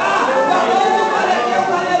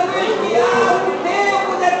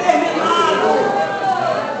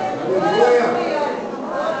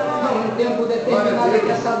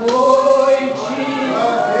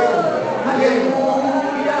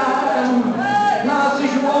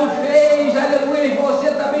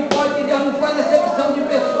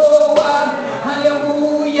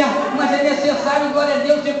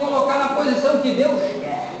Deus te colocar na posição que Deus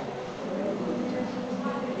quer.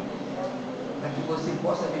 Para que você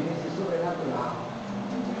possa viver esse sobrenatural.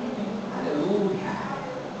 Aleluia.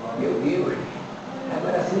 Meu Deus.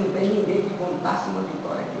 Agora assim não tem ninguém que contasse uma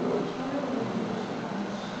vitória aqui hoje.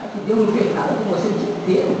 É que Deus não fez nada com você o dia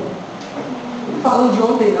inteiro. Não estou falando de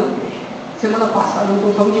ontem não, igreja. Semana passada, não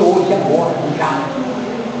estou falando de hoje, agora, já.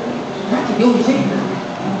 Será que Deus não fez nada?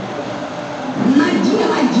 Nadinha,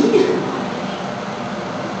 nadinha.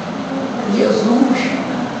 Jesus.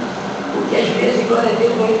 Porque às vezes, glória a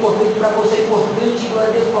Deus, não é importante para você, é importante, glória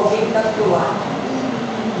a Deus, para alguém que está do seu lado.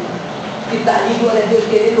 Que está ali, glória a Deus,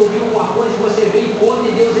 querendo ouvir alguma coisa, você vem e conta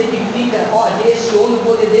e Deus edifica. Olha, esse homem, o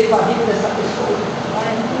poder dele para a vida dessa pessoa.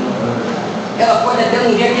 Ela pode até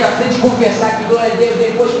não vir aqui à frente confessar que glória a Deus,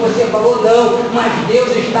 depois que você falou, não, mas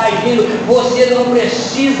Deus está agindo. Você não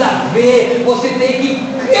precisa ver, você tem que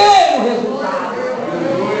crer no resultado.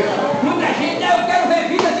 Muita gente, eu quero ver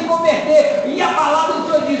vida se converter. E a palavra do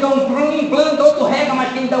Senhor diz, um implanta, outro rega,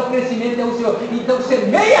 mas quem dá o crescimento é o Senhor. Então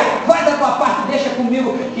semeia, faz a tua parte, deixa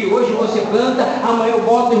comigo, que hoje você planta, amanhã eu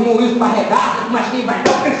volto, irmão Luiz, para regar, mas quem vai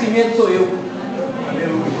dar o crescimento sou eu.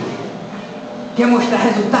 Aleluia. Quer mostrar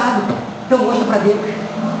resultado? Então mostra para Deus.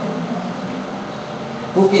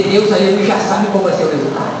 Porque Deus, aleluia, já sabe qual vai ser o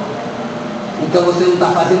resultado. Então você não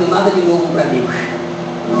está fazendo nada de novo para Deus.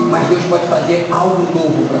 Mas Deus pode fazer algo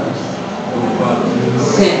novo para você.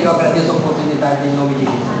 Sempre eu agradeço a oportunidade em nome de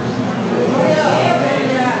Jesus.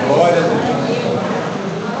 Glória a Deus.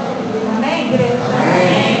 Amém, igreja?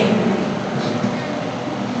 Amém.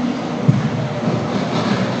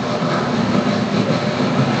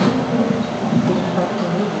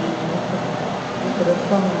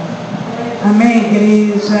 Amém,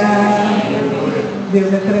 igreja?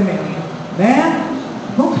 Deus é tremendo, né?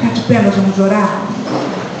 Vamos ficar de pé, nós vamos orar?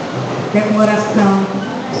 É uma oração,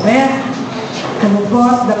 né? Como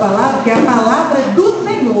posse da palavra, que é a palavra do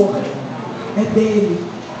Senhor, é dele.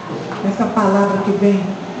 Essa palavra que vem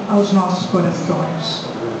aos nossos corações.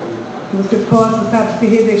 Que você possa, sabe, se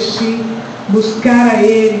revestir, buscar a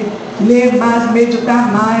Ele, ler mais,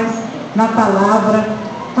 meditar mais na palavra.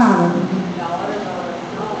 Fala.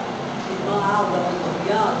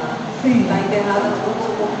 Sim. Está internada com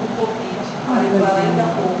Covid. Falei para ela ainda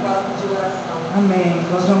há pouco, ela pediu oração. Amém.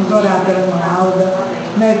 Nós vamos orar pela irmã Alda,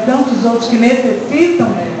 né? Tantos outros que necessitam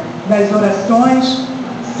das orações.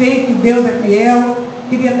 Sei que Deus é fiel.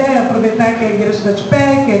 Queria até aproveitar que a igreja está de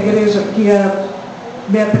pé, que a igreja que a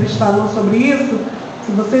Beatriz falou sobre isso.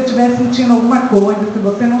 Se você estiver sentindo alguma coisa, se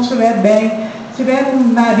você não estiver bem, se estiver com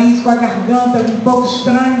o nariz, com a garganta um pouco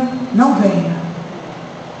estranho, não venha.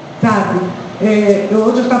 Sabe?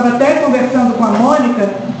 Hoje eu estava até conversando com a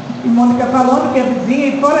Mônica, e Mônica falando que é vizinha,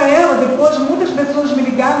 e fora ela, depois muitas pessoas me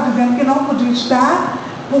ligaram dizendo que não podia estar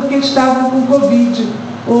porque estavam com Covid,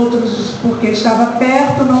 outros porque estava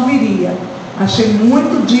perto, não viria. Achei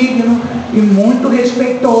muito digno e muito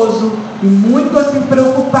respeitoso e muito assim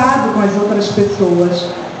preocupado com as outras pessoas,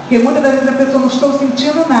 porque muitas das vezes a pessoa não está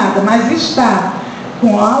sentindo nada, mas está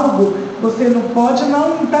com algo. Você não pode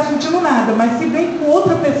não estar sentindo nada, mas se vem com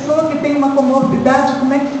outra pessoa que tem uma comorbidade,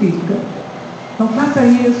 como é que fica? Então faça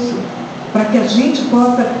isso, para que a gente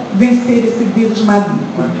possa vencer esse vírus maligno.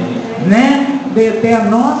 Né? Dê até a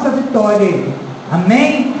nossa vitória aí.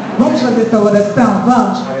 Amém? Vamos fazer essa oração?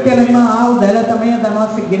 Vamos? Pela irmã Alda, ela também é da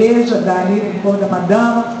nossa igreja, da Cor da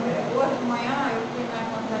Madama. Hoje de manhã eu fui na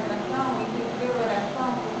consagração e pedi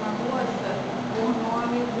oração por uma moça por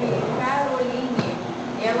nome de Caroline.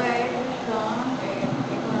 Ela é cristã,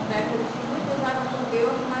 muito usada por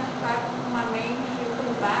Deus, mas está com uma mente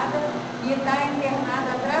turbada e está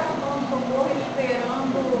internada atrás do pronto-socorro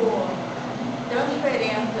esperando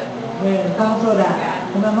transferência. Vamos orar.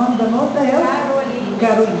 O meu nome da moça é Caroline.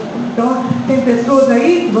 Caroline. Então, tem pessoas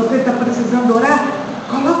aí que você está precisando orar?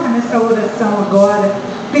 Coloca nessa oração agora.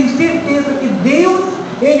 Tenho certeza que Deus,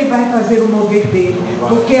 Ele vai fazer o mover dele.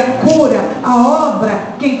 Porque a cura, a obra,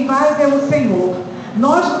 quem faz é o Senhor.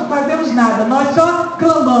 Nós não fazemos nada, nós só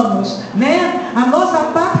clamamos, né? A nossa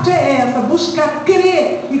parte é essa, buscar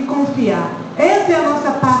crer e confiar. Essa é a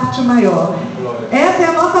nossa parte maior. Essa é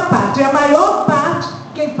a nossa parte, é a maior parte,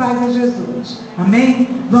 quem faz é Jesus. Amém?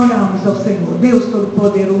 Oramos ao Senhor, Deus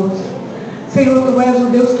Todo-Poderoso. Senhor, Tu és o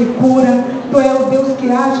Deus que cura, Tu és o Deus que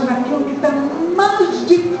age naquilo que está mais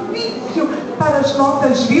difícil para as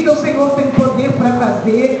nossas vidas. O Senhor tem poder para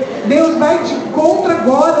fazer. Deus vai de encontro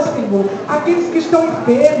agora, Senhor. Aqueles que estão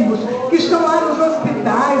enfermos, que estão lá nos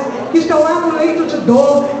hospitais, que estão lá no leito de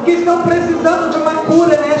dor, que estão precisando de uma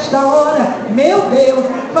cura nesta hora. Meu Deus,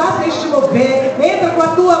 faça este mover. Entra com com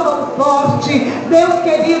a tua mão forte. Deus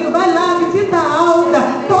querido, vai lá, visita a Alda,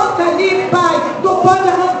 toca ali, Pai. Tu pode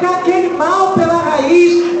arrancar aquele mal pela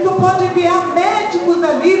raiz, tu pode enviar médicos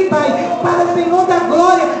ali, Pai, para, Senhor da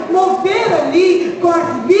glória, mover ali com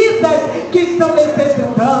as vidas que estão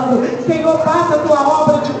necessitando. Senhor, faça a tua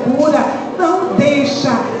obra de cura. Não deixa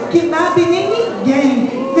que nada e nem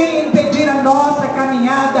ninguém venha impedir a nossa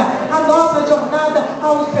caminhada, a nossa jornada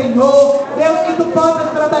ao Senhor. Deus, que tu possas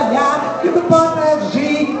trabalhar, que tu possas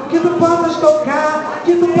agir, que tu possas tocar,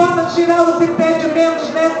 que tu possas tirar os impedimentos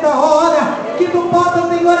nesta hora, que tu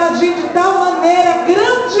possas, Senhor, agir de tal maneira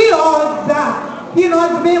grandiosa. E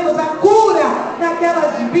nós vemos a cura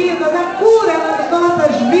naquelas vidas, a cura nas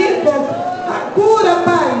nossas vidas, a cura,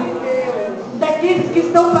 Pai, daqueles que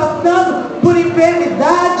estão passando por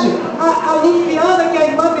enfermidade. A Luciana, que a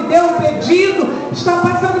irmã me deu um pedido, está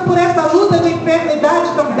passando por essa luta de enfermidade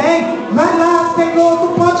também. Vai lá, Senhor, tu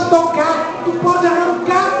pode tocar, tu pode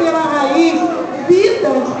arrancar pela raiz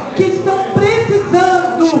vidas que estão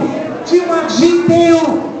precisando de um agir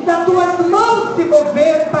teu, das tuas mãos se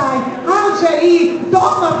mover, Pai. Age aí,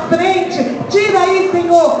 toma a frente, tira aí,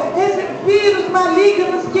 Senhor, esse vírus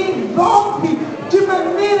maligno que envolve de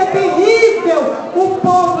maneira terrível o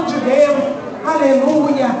povo de Deus.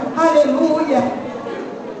 Aleluia, aleluia.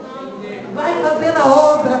 Vai fazendo a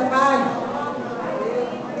obra, Pai.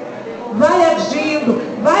 Vai agindo,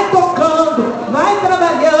 vai tocando, vai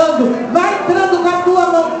trabalhando, vai entrando com a tua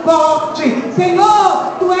mão forte.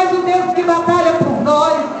 Senhor, tu és o Deus que batalha por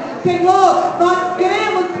nós. Senhor, nós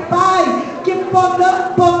cremos, Pai, que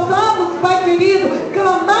possamos, Pai querido,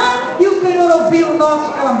 clamar e o Senhor ouvir o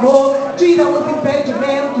nosso clamor. Tira os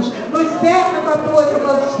impedimentos, nos cerca com a tua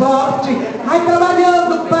mão forte. Vai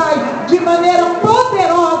trabalhando, Pai, de maneira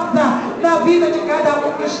poderosa na vida de cada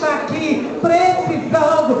um que está aqui,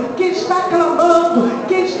 precisando, que está clamando,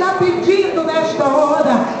 que está pedindo nesta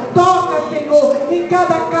hora. Toca, Senhor, em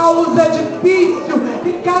cada causa difícil,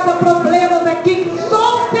 em cada problema daqui, que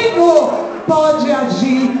só o Senhor pode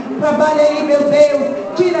agir. Trabalha aí, meu Deus,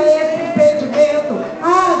 tira esse impedimento.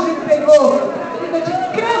 Age, Senhor, na vida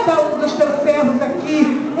de cada um dos teus servos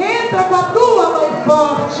aqui. Entra com a tua mão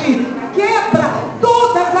forte, quebra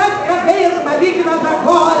todas as cadeias malignas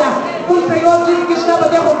agora. O Senhor disse que estava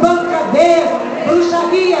derrubando cadeias,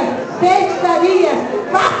 bruxarias, feitiçarias.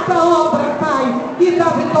 Faça a obra, Pai, e dá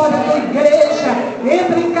vitória à tua igreja.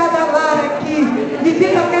 Entra em cada lar aqui,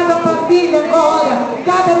 visita cada família agora,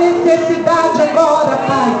 cada necessidade agora,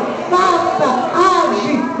 Pai. Faça,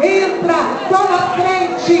 age, entra, toma a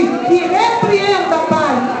frente e repreenda,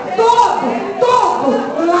 Pai, todo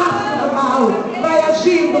laço do mal. Vai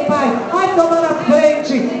agindo, Pai, vai tomando a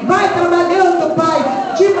frente, vai trabalhando,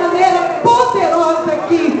 Pai, de maneira poderosa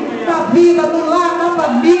aqui na vida, no lar, na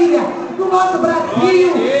família, no nosso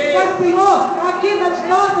Brasil, mas, Senhor, aqui nas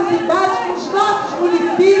nossas cidades, nos nossos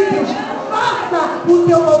municípios. Faça o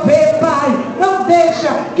teu mover, Pai. Não deixa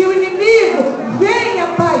que o inimigo venha,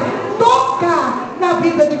 Pai, tocar na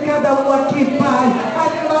vida de cada um aqui, Pai.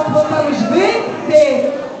 Assim nós possamos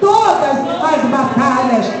vencer todas as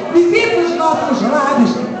batalhas. Visita os nossos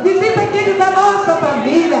lares, visita aquele da nossa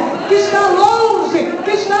família, que está longe,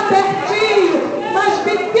 que está pertinho, mas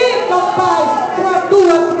visita, Pai, com as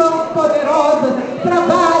tuas mãos poderosas.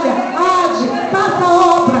 Trabalha, age, faça a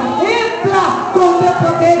obra, entra com o teu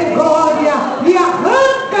poder e glória e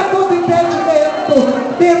arranca todo impedimento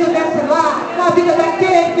dentro desse lar, na vida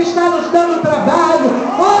daquele que está nos dando trabalho.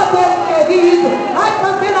 Oh, Deus querido, vai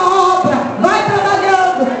fazendo a obra, vai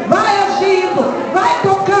trabalhando, vai agindo, vai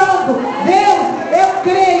tocando. Deus, eu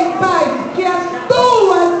creio, Pai, que as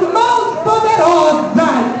tuas mãos poderosas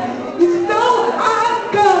estão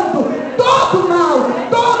arrancando todo o mal,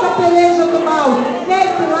 toda a peleja do mal,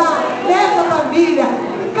 nesse lar, nessa família,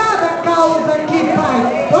 em cada causa aqui,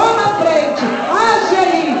 Pai. Toma a frente, age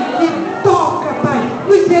aí e toca, Pai,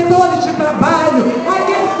 nos setores de trabalho,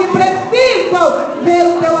 aqueles que precisam ver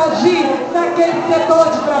o teu agir naquele setor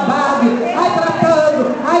de trabalho. Vai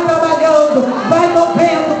tratando, vai trabalhando, vai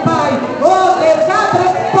movendo, Pai. Oh, Deus, abre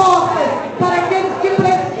as portas para aqueles que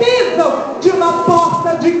precisam de uma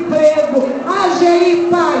porta de emprego. Age aí,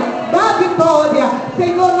 Pai, dá vitória.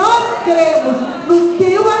 Senhor, nós cremos no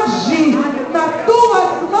teu agir, nas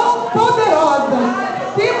tuas mãos poderosas,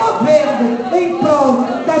 se movendo em prol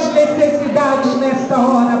das necessidades nesta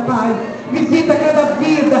hora, Pai. Visita cada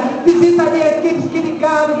vida, visita ali aqueles que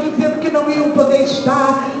ligaram dizendo que não iam poder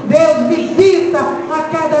estar. Deus, visita a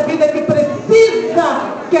cada vida que precisa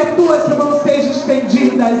que as tuas mãos sejam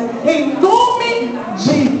estendidas, em nome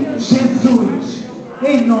de Jesus.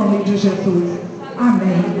 Em nome de Jesus.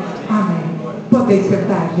 Amém. Amém. Podeis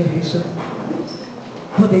sentar, igreja.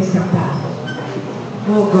 Podeis sentar.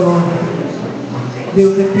 Oh, glória.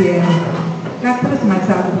 Deus é fiel. Traz mais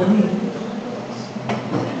água para mim.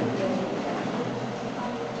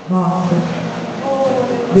 Nossa.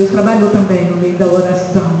 Deus trabalhou também no meio da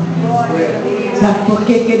oração. Sabe por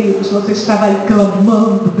quê, queridos? Você estava aí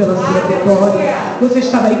clamando pela sua vitória. Você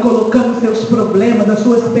estava aí colocando seus problemas, as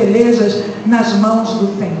suas pelejas nas mãos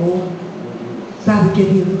do Senhor. Sabe,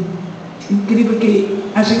 querido? Incrível que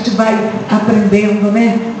a gente vai aprendendo,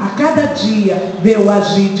 né? A cada dia ver o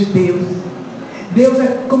agir de Deus. Deus,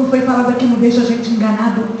 como foi falado aqui, não deixa a gente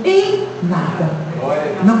enganado em nada.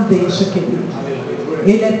 Não deixa, querido.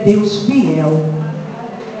 Ele é Deus fiel.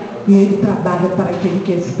 E Ele trabalha para aquele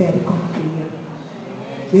que espera e confia.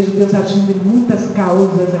 Vejo Deus agindo em muitas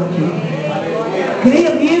causas aqui.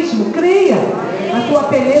 Creia mesmo, creia. A tua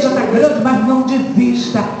peleja está grande, mas não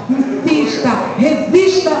desista. Insista,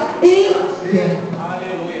 resista em fé.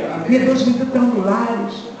 E Deus visitando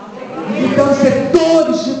lares, visitando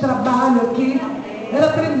setores de trabalho aqui. Era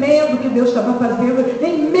tremendo o que Deus estava fazendo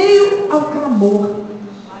em meio ao clamor,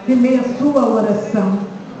 em meio à sua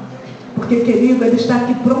oração. Porque, querido, Ele está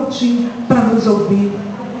aqui prontinho para nos ouvir.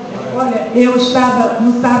 Olha, eu estava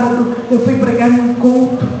no sábado, eu fui pregar em um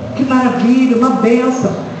culto. Que maravilha, uma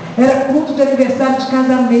bênção. Era culto de aniversário de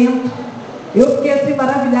casamento. Eu fiquei assim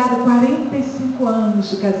maravilhada, 45 anos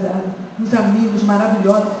de casado. Uns amigos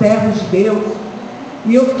maravilhosos, servos de Deus.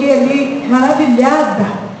 E eu fiquei ali maravilhada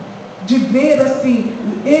de ver assim,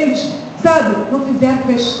 eles, sabe, não fizeram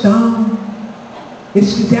festão.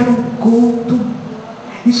 Eles fizeram um culto.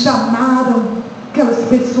 E chamaram aquelas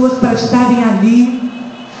pessoas para estarem ali.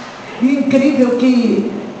 E incrível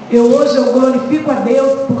que hoje eu glorifico a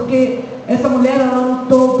Deus, porque essa mulher, ela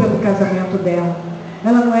lutou pelo casamento dela.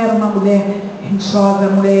 Ela não era uma mulher rinchosa,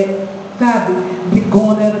 mulher, sabe,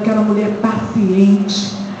 brigona, era aquela mulher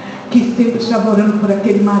paciente, que sempre estava orando por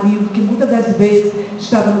aquele marido, que muitas das vezes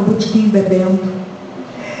estava no botequim bebendo.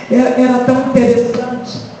 Era tão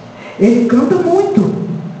interessante. Ele canta muito,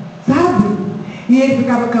 sabe? E ele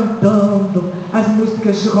ficava cantando as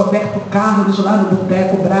músicas de Roberto Carlos lá no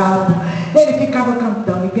Boteco Bravo. Ele ficava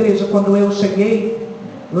cantando. Igreja, quando eu cheguei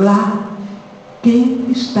lá, quem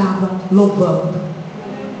estava louvando?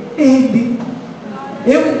 Ele.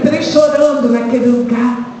 Eu entrei chorando naquele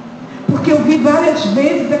lugar, porque eu vi várias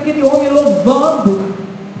vezes aquele homem louvando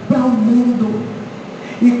para o mundo.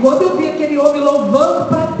 E quando eu vi aquele homem louvando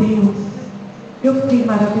para Deus, eu fiquei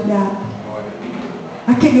maravilhada.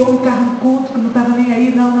 Aquele homem carrancudo que não estava nem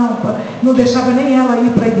aí, não deixava nem ela ir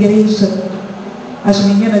para a igreja. As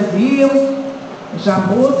meninas iam, já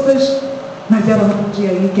moças, mas ela não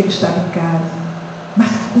podia ir, que ele estava em casa. Mas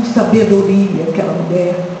com sabedoria, aquela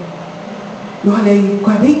mulher. E olha aí,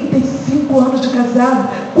 45 anos de casado,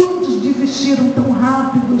 quantos desistiram tão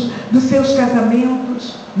rápidos dos seus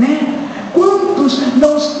casamentos, né? Quantos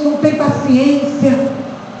não têm paciência?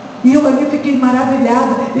 E eu ali fiquei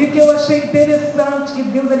maravilhada. E que eu achei interessante, que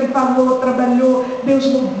Deus ali falou, trabalhou, Deus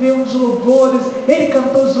moveu os louvores, Ele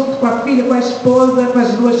cantou junto com a filha, com a esposa, com as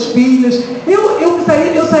duas filhas. Eu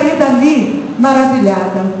saí dali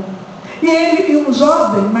maravilhada. E ele, um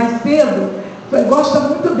jovem, mais cedo, gosta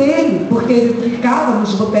muito dele, porque ele ficava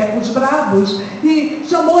nos botecos bravos, e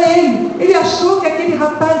chamou ele. Ele achou que aquele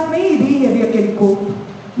rapaz nem iria ver aquele culto.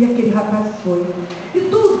 E aquele rapaz foi. E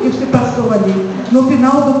tudo que se passou ali, no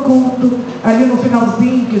final do culto, ali no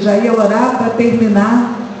finalzinho, que já ia orar para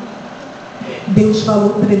terminar, Deus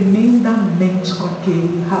falou tremendamente com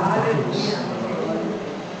aquele rapaz.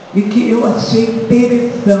 E que eu achei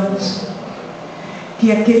interessante, que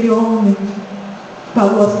aquele homem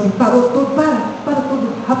falou assim, parou tudo, para tudo,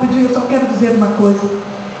 rapidinho, eu só quero dizer uma coisa.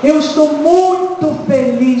 Eu estou muito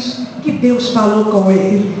feliz que Deus falou com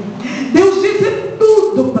ele. Deus disse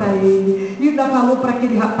tudo para ele. E ainda falou para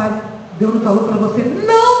aquele rapaz, Deus não falou para você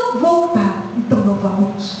não voltar, então não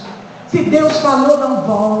volte. Se Deus falou, não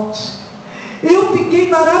volte. Eu fiquei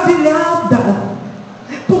maravilhada,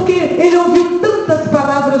 porque ele ouviu tantas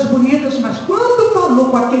palavras bonitas, mas quando falou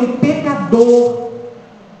com aquele pecador,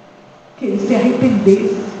 que ele se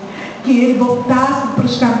arrependesse, que ele voltasse para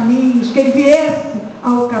os caminhos, que ele viesse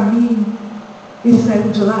ao caminho, ele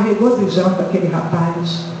saiu de lá regozijando aquele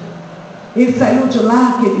rapaz. Ele saiu de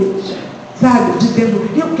lá, queridos, sabe, dizendo,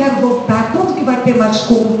 eu quero voltar, quando que vai ter mais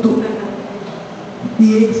culto?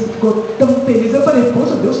 E ele ficou tão feliz. Eu falei,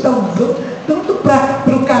 poxa, Deus está usando tanto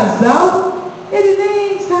para o casal. Ele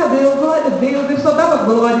nem, sabe, glória a Deus, ele só dava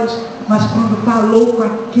glórias. Mas quando falou com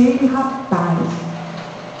aquele rapaz,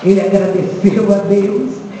 ele agradeceu a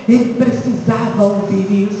Deus. Ele precisava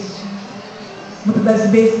ouvir isso. Muitas das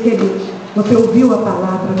vezes, queridos, você ouviu a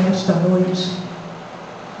palavra nesta noite.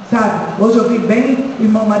 Sabe, hoje eu vi bem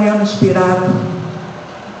irmão Mariano inspirado.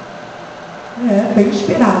 Tenho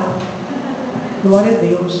esperado. Glória a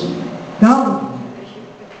Deus. Então,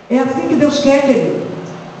 é assim que Deus quer, querido.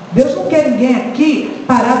 Deus não quer ninguém aqui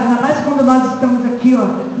parado, ainda mais quando nós estamos aqui, ó,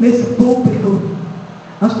 nesse púlpito.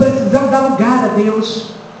 Nós precisamos dar lugar a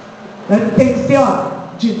Deus. Tem que ser, ó,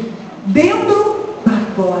 de dentro para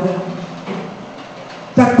fora.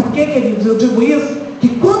 Sabe por quê, queridos? Eu digo isso, que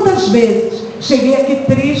quantas vezes cheguei aqui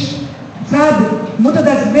triste, sabe? Muitas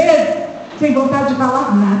das vezes sem vontade de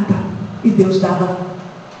falar nada. E Deus dava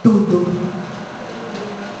tudo.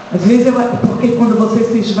 Às vezes, porque quando você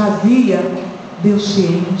se esvazia, Deus te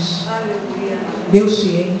enche. Deus te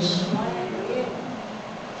enche.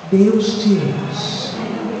 Deus te enche.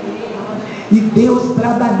 E Deus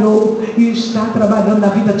trabalhou e está trabalhando na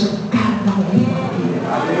vida de cada um aqui.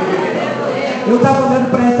 Eu estava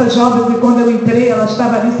olhando para essas jovens e quando eu entrei, ela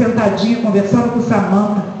estava ali sentadinha, conversando com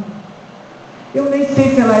Samanta. Eu nem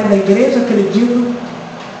sei se ela é da igreja, acredito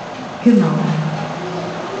que não.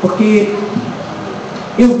 Porque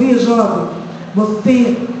eu vi, jovem,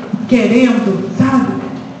 você querendo, sabe,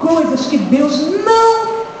 coisas que Deus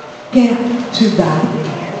não quer te dar.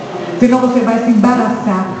 Senão você vai se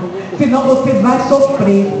embaraçar. Senão você vai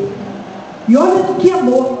sofrer. E olha que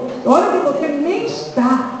amor. Olha que você nem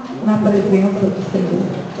está na presença do Senhor.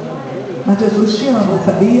 Mas Jesus te ama,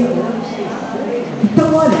 sabia?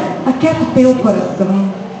 Então, olha, aquieta o teu coração.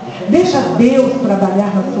 Deixa Deus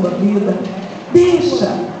trabalhar na sua vida.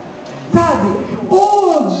 Deixa. Sabe,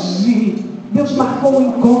 hoje Deus marcou um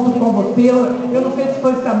encontro com você. Eu não sei se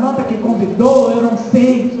foi Samanta que convidou, eu não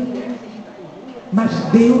sei. Mas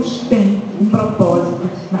Deus tem um propósito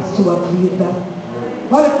na sua vida.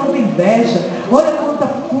 Olha quanta inveja, olha quanta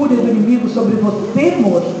fúria do inimigo sobre você,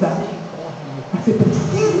 moça. Você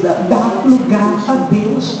precisa dar lugar a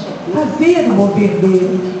Deus, fazer o mover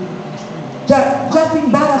dele. Já se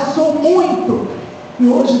embaraçou muito. E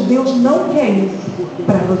hoje Deus não quer isso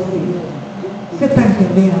para você. Você está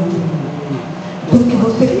entendendo? Então que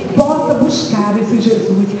você possa buscar esse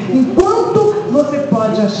Jesus enquanto você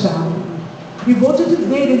pode achá-lo. E vou te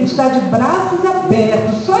dizer, ele está de braços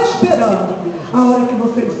abertos, só esperando a hora que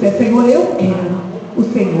você disser: Senhor, eu quero o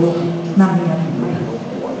Senhor na minha vida.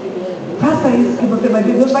 Faça isso que você vai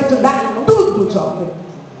ver, Deus vai te dar tudo, jovem.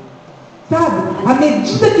 Sabe? À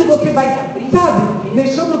medida que você vai, sabe,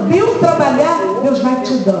 deixando Deus trabalhar, Deus vai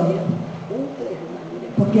te dando.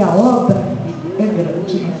 Porque a obra é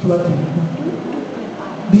grande na sua vida.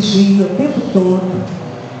 Vigia o tempo todo.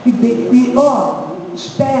 E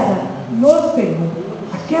espera no Senhor.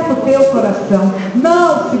 Aquieta o teu coração.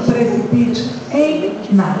 Não se precipite em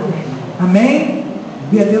nada. Amém?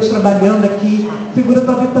 Via Deus trabalhando aqui. Segura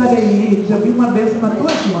tua vitória aí. Já vi uma vez nas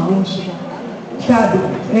tuas mãos. Sabe?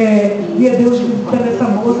 Via Deus visitando essa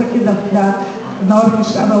moça aqui na hora que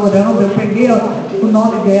estava orando. Eu peguei o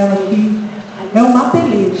nome dela aqui. É uma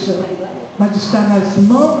peleja, mas está nas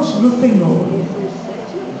mãos do Senhor.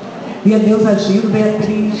 Via Deus agindo,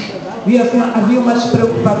 Beatriz. Havia umas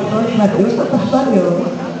preocupações, mas Deus está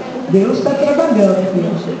trabalhando. Deus está trabalhando,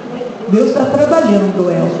 Deus. Deus está trabalhando,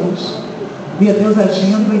 Elfos. Via Deus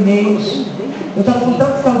agindo, Inês. Eu estava com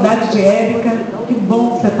tanta saudade de Érica. Que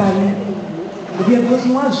bom que você está aí. Eu via Deus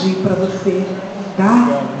não agir para você,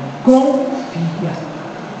 tá? Confia.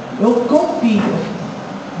 Eu confio.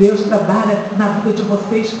 Deus trabalha na vida de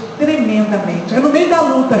vocês tremendamente. É no meio da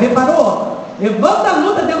luta, reparou? Levanta a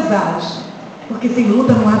luta, Deus age. Porque sem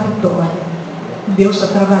luta não há vitória. Deus está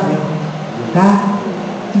trabalhando, tá?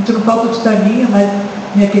 Sentindo falta de Taninha, mas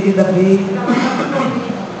minha querida veio.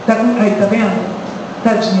 Aí, tá vendo?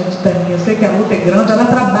 Tadinha de Taninha. Eu sei que a luta é grande, ela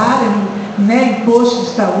trabalha, né, em posto de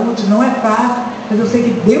saúde, não é fácil, mas eu sei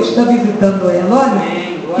que Deus está visitando ela.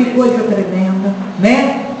 Olha, que coisa tremenda,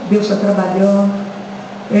 né? Deus está trabalhando.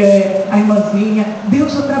 A irmãzinha,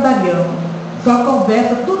 Deus está trabalhando. Só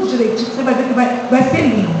conversa tudo direitinho, você vai ver que vai ser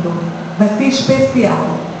lindo, vai ser especial,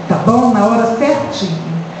 tá bom? Na hora certinha.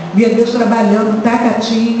 Via Deus trabalhando, tá,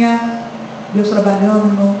 Catinha? Deus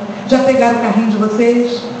trabalhando. Já pegaram o carrinho de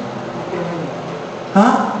vocês?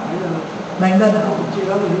 Hã? Ainda não.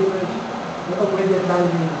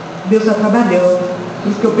 Deus está trabalhando.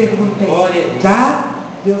 Por isso que eu perguntei. Tá?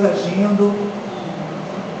 Deus agindo.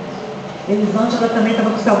 Elisângela também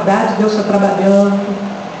estava com saudade. Deus está trabalhando.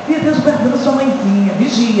 E Deus guardando sua mãezinha.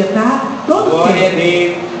 Vigia, tá? Todo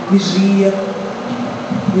tempo. Vigia.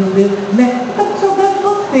 Meu Deus. Né? Está com saudade de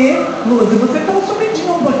você, Lúcia. Você estava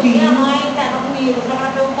sumidinha um pouquinho. Minha mãe estava comigo. Só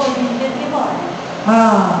ela pegou o Covid desde que embora.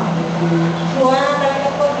 Ah, meu Deus. Joana também está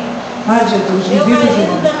com Covid. Ai, Jesus. Meu Visita marido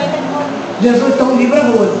Jesus. também está com Covid. Jesus, então livra a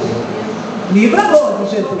Rose. Livra a Rose,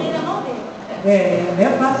 Jesus. Não tem na mão dele. Não é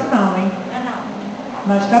fácil não, hein? Não.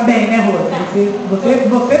 Mas tá bem, né, Rose?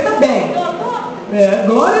 Você tá bem. Tô.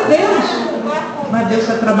 Glória a Deus. Mas Deus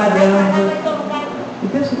está trabalhando. E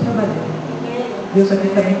Deus está trabalhando. Deus aqui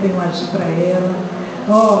também tem um agir para ela.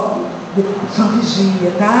 Ó, só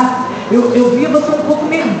vigia, tá? Eu vi você um pouco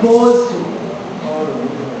nervoso.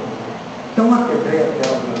 Então, quebrei a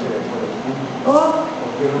tela do meu telefone aqui,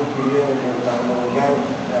 porque eu não queria adiantar no lugar, eu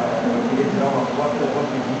queria tirar uma foto, eu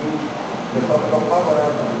consegui, o pessoal ficou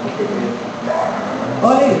apavorado quando eu quebrei.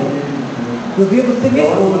 Olha aí, eu vi você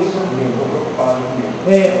nervoso. Estou preocupado mesmo.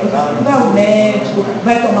 Você vai ao médico,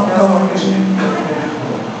 vai tomar um calmantinho.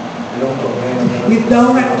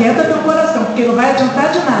 Então, aquieta teu coração, porque não vai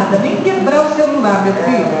adiantar de nada, nem quebrar o celular, meu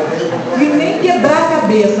filho. E nem quebrar a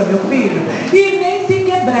cabeça, meu filho. E nem se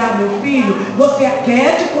quebrar, meu filho. Você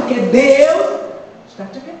aquiete, porque Deus está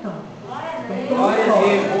te aquietando.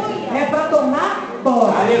 É para tomar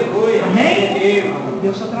posse. Amém?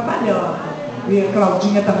 Deus está trabalhando. E a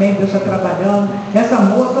Claudinha também, Deus está trabalhando. Essa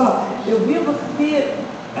moça, ó, eu vi você,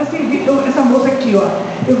 assim, essa moça aqui, ó,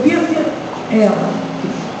 eu vi assim, ela,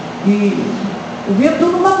 e eu vi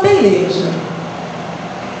tudo uma peleja.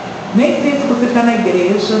 Nem sei se você está na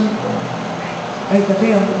igreja. Aí, tá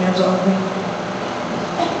vendo, minha jovem?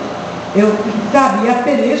 Sabe, a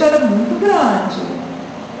peleja era muito grande.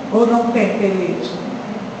 Ou não tem peleja?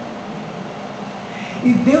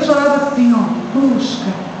 E Deus orava assim, ó,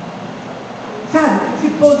 busca. Sabe, se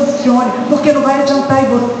posicione, porque não vai adiantar e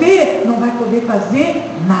você não vai poder fazer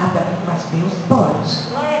nada, mas Deus pode.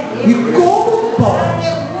 E como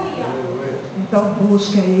pode? Então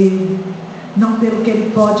busca Ele, não pelo que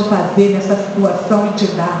Ele pode fazer nessa situação e te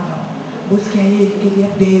dar, não. Busque a Ele, que Ele é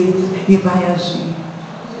Deus e vai agir.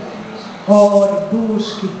 Ore,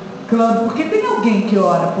 busque, clame, porque tem alguém que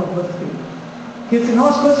ora por você. Porque senão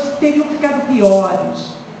as coisas teriam ficado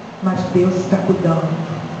piores. Mas Deus está cuidando,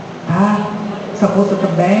 tá? Essa moça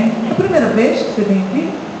também. É a primeira vez que você vem aqui?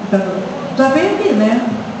 Já veio aqui, né?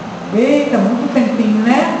 Eita, muito tempinho,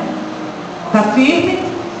 né? Tá firme?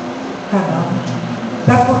 Tá não.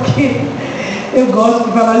 Sabe por quê? Eu gosto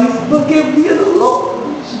de falar isso porque eu via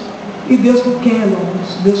longe. E Deus não quer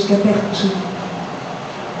longe, Deus quer pertinho.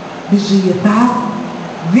 Vigia, tá?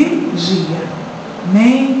 Vigia.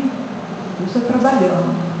 Amém? Deus está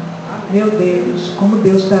trabalhando. Meu Deus, como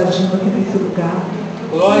Deus está agindo aqui nesse lugar.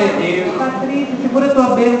 Glória a Deus. Patrícia, segura a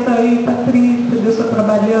tua bênção aí, Patrícia. Deus está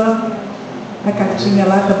trabalhando. A Catinha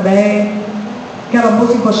lá também. Aquela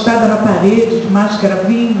moça encostada na parede de máscara,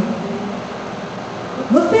 vinho.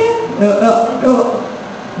 Você,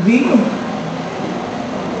 vinho?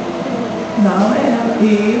 Não,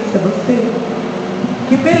 isso, é você.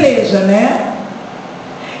 Que peleja, né?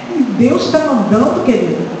 E Deus está mandando,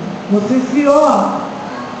 querido, você se,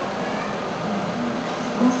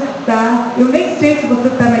 consertar. Eu nem sei se você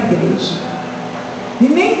está na igreja. E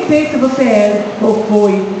nem sei se você é, ou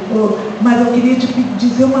foi, mas eu queria te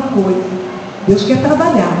dizer uma coisa. Deus quer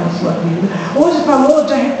trabalhar na sua vida. Hoje falou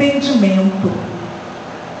de arrependimento.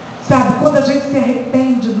 Sabe, quando a gente se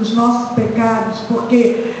arrepende dos nossos pecados,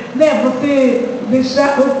 porque, né, você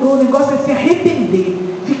deixar, o negócio é se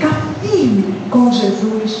arrepender, ficar firme com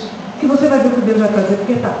Jesus, que você vai ver o que Deus vai fazer,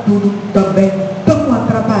 porque está tudo também tão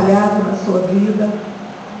atrapalhado na sua vida.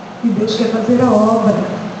 E Deus quer fazer a obra.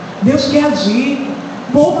 Deus quer agir.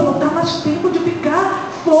 O povo não está mais tempo de ficar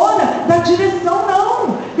fora da direção,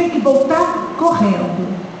 não. Tem que voltar correndo.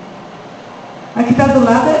 Aqui está do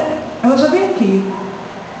lado, ela já veio aqui.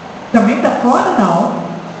 Também está fora? Não.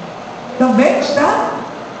 Também está?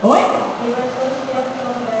 Oi?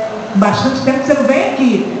 Bastante tempo que você não vem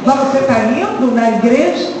aqui. Mas você está indo na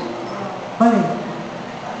igreja? Olha aí.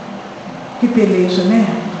 Que peleja, né?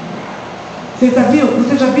 Você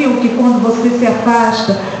já viu que quando você se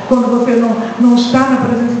afasta, quando você não está na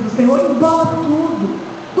presença do Senhor, embola tudo.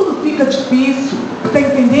 Tudo fica difícil. Está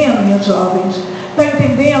entendendo, minhas jovens? Está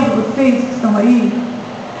entendendo vocês que estão aí?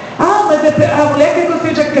 Ah, mas a mulher quer que eu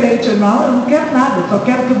seja crente. Não, eu não quero nada. Eu só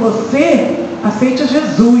quero que você aceite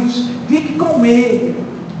Jesus. Fique com Ele.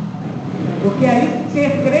 Porque aí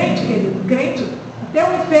ser crente, querido, crente, até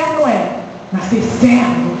o inferno é. Mas ser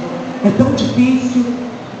servo é tão difícil.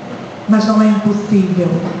 Mas não é impossível.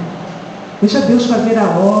 Deixa Deus fazer a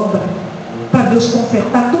obra, para Deus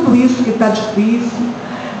consertar tudo isso que está difícil,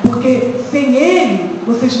 porque sem Ele,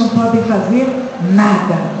 vocês não podem fazer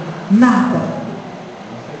nada, nada,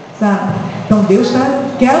 sabe? Então Deus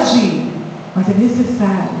quer agir, mas é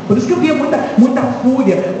necessário. Por isso que eu via muita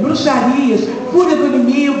fúria, bruxarias, fúria do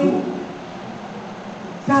inimigo,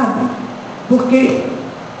 sabe? Porque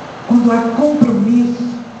quando há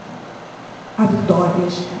compromisso, há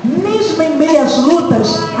vitórias. Mesmo em meio às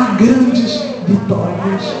lutas, há grandes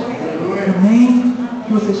vitórias. Amém?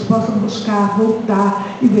 que vocês possam buscar, voltar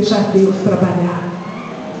e deixar Deus trabalhar.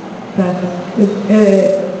 Tá?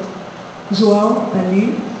 João está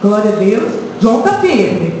ali, glória a Deus. João está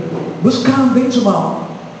firme, buscando, hein, João?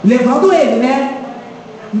 Levando ele, né?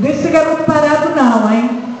 Não deixa esse garoto parado não, hein?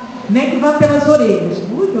 Nem que vá pelas orelhas.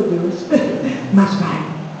 Ui, meu Deus. Mas vai,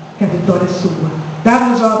 que a vitória é sua. Tá,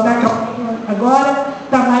 meu João? Tá calminho agora?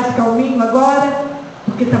 Tá mais calminho agora?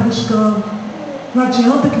 Porque está buscando. Não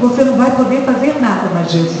adianta que você não vai poder fazer nada,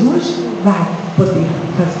 mas Jesus vai poder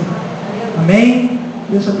fazer. Amém?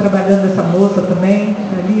 Deus está trabalhando essa moça também,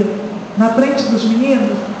 ali, na frente dos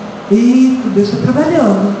meninos. Isso, Deus está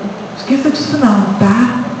trabalhando. Esqueça disso não,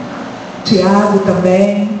 tá? Tiago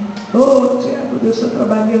também. Tiago, Deus está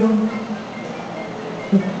trabalhando.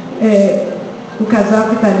 O casal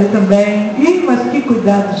que está ali também. Mas que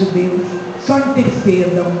cuidado de Deus. Só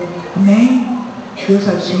intercedam. Amém? Deus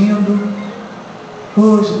agindo.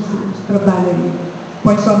 Jesus, trabalha aí.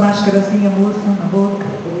 Põe sua máscarazinha, moça, na boca.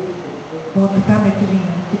 Bota, tá, minha filhinha?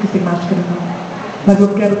 Não fica sem máscara não. Mas eu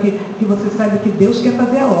quero que você saiba que Deus quer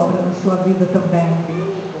fazer a obra na sua vida também.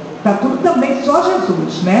 Está tudo também só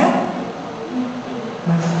Jesus, né?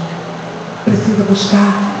 Mas precisa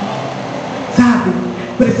buscar, sabe?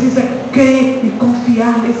 Precisa crer e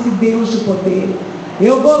confiar nesse Deus de poder.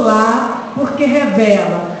 Eu vou lá porque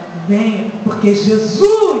revela. Venha, porque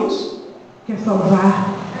Jesus quer salvar,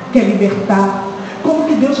 quer libertar. Como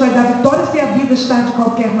que Deus vai dar vitória se a vida está de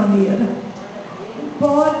qualquer maneira? Não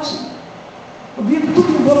pode. Eu vi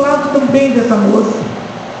tudo embolado também dessa moça.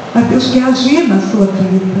 Mas Deus quer agir na sua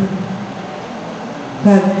vida.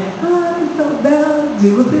 Sabe? Ai, saudade,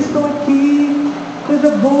 vocês estão aqui. Coisa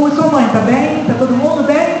boa. Sua mãe está bem? Está todo mundo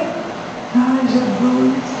bem? Ai,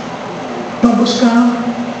 Jesus. Estão buscando.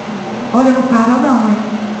 Olha, não para não, hein?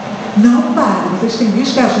 Não para. Vocês têm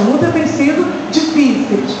visto que as lutas têm sido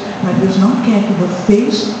difíceis. Mas Deus não quer que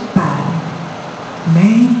vocês parem.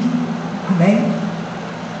 Amém? Amém?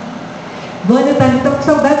 Vânia está ali, está com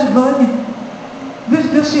saudade de Vânia. Veja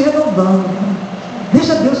Deus te renovando.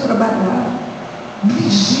 Deixa Deus trabalhar.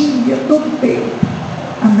 Vigia todo o tempo.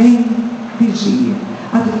 Amém? Vigia.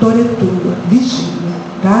 A vitória é tua. Vigia.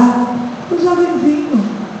 Tá? O jovenzinho.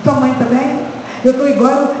 Sua mãe está bem? Eu estou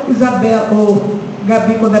igual Isabel, ou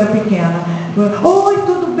Gabi quando era pequena. Oi,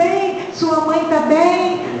 tudo bem? Sua mãe está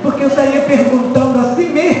bem? Porque eu saía perguntando a si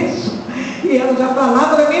mesmo. E ela já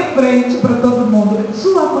falava na minha frente para todo mundo.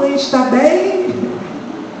 Sua mãe está bem?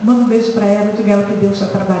 Manda um beijo para ela e diga ela que Deus está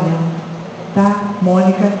trabalhando. Tá?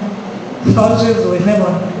 Mônica? Só Jesus, né,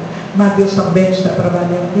 Mônica? Mas Deus também está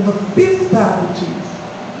trabalhando. E você sabe disso.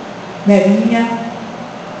 Melinha?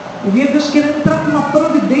 Eu via Deus querendo entrar com uma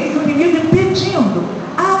providência, o menino pedindo.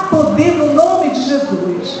 Há poder no nome de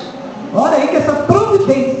Jesus. Olha aí que essa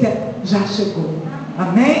providência já chegou.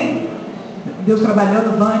 Amém? Deus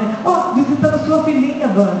trabalhando, Vânia. Visitando a sua filhinha,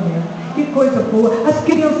 Vânia. Que coisa boa. As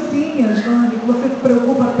criancinhas, Vânia, que você se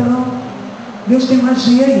preocupa tanto. Deus tem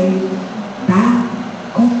magia aí. Tá?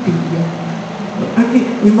 Confia. Aqui,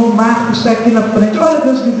 o irmão Marcos está aqui na frente. Olha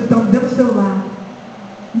Deus visitando dentro do seu lar.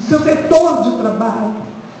 No seu setor de trabalho.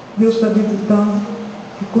 Deus está visitando.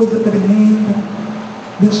 Que coisa tremenda.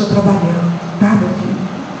 Deus está trabalhando. Tá, meu filho?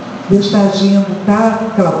 Deus está agindo. Tá,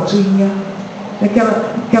 Claudinha?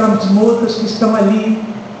 Aquelas moças que estão ali.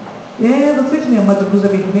 Vocês mesmo, a de blusa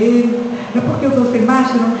vermelha. É porque eu estou sem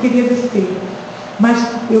máscara, eu não queria descer. Mas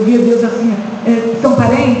eu via Deus assim. São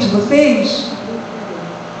parentes, vocês?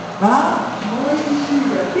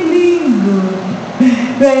 Que lindo.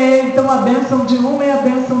 Então a bênção de uma é a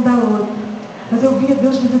bênção da outra. Mas eu via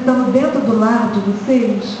Deus visitando dentro do lar de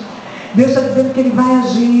vocês. Deus está dizendo que Ele vai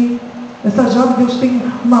agir. Essa jovem, Deus tem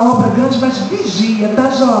uma obra grande, mas vigia, tá,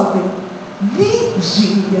 jovem?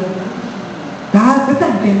 Vigia. Tá? Você está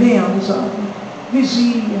entendendo, jovem?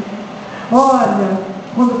 Vigia. Olha,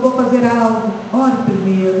 quando for fazer algo, ore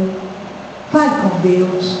primeiro. Fale com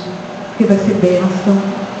Deus, que vai ser bênção.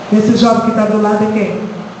 Esse jovem que está do lado é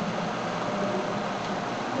quem?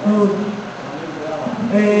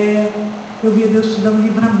 Eu vi Deus te dando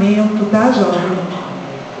livramento, tá, jovem?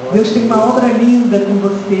 Deus tem uma obra linda com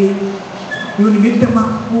você. E o inimigo tem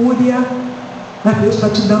uma fúria, mas Deus está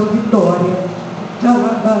te dando vitória.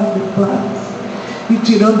 E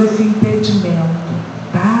tirando esse impedimento,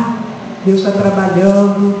 tá? Deus está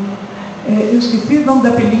trabalhando. Eu esqueci o nome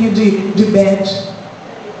da filhinha de Beth.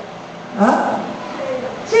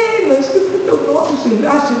 Sheila, eu esqueci teu nome,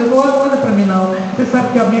 Sheila. Sheila, não olha para mim não. Você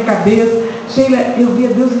sabe que é a minha cabeça. Sheila, eu via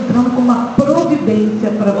Deus entrando com uma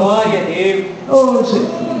providência para você. Glória a Deus.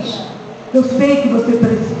 Jesus, eu sei que você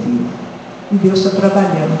precisa. E Deus está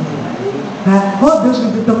trabalhando. Tá? Oh, Deus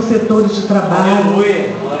visitando os setores de trabalho.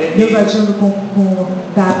 Deus agindo com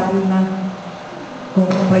Darina, com o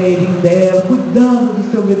companheirinho dela, cuidando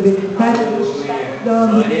do seu bebê. Tá? Deus está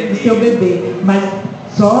cuidando do seu bebê. Mas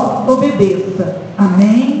só obedeça.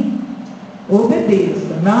 Amém?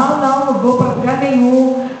 Obedeça. Não vou para lugar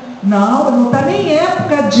nenhum. Não está nem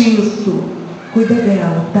época disso. Cuida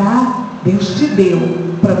dela, tá? Deus te deu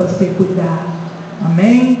para você cuidar.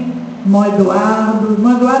 Amém? Irmão Eduardo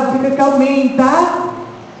fica calminho, tá?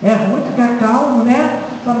 É ruim ficar calmo, né?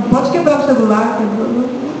 Só não pode quebrar o celular.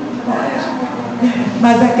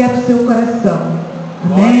 Mas aquieta o seu coração.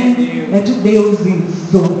 Amém? É de Deus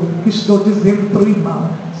isso que estou dizendo para o irmão.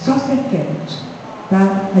 Só se aquiete,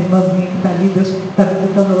 tá? A irmãzinha que está ali, Deus está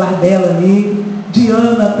visitando o lar dela ali.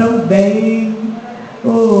 Diana também.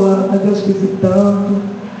 Oh, a Deus visitando.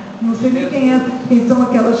 Não sei nem quem são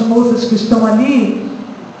aquelas moças que estão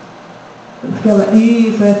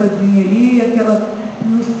ali.Essazinha aí, aquela,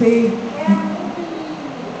 não sei.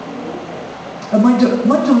 A mãe de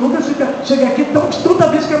Lucas chega aqui toda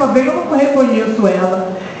vez que ela vem, eu não reconheço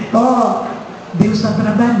ela. Ó, Deus está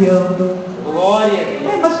trabalhando. Glória.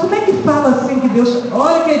 Mas como é que fala assim que Deus...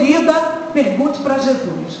 Olha, querida, pergunte para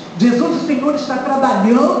Jesus. Jesus, o Senhor está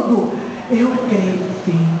trabalhando? Eu creio,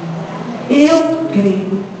 sim. Eu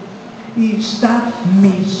creio. E está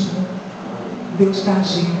mesmo. Deus está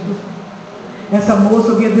agindo. Essa moça,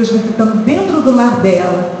 eu via Deus visitando dentro do lar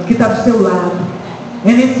dela, que está do seu lado.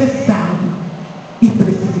 É necessário e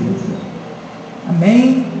precisa.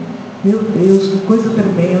 Amém? Meu Deus, que coisa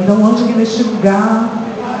tremenda. Um anjo aqui neste lugar.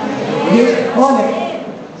 Deus, olha,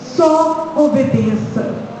 só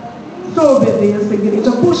obedeça. Só obedeça,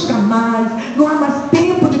 igreja. Busca mais. Não há mais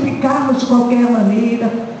tempo de ficarmos de qualquer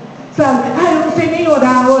maneira. Sabe? Eu não sei nem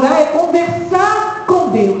orar. Orar é conversar com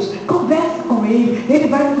Deus. Converse com Ele. Ele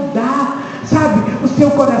vai mudar, sabe, o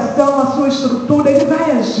seu coração, a sua estrutura. Ele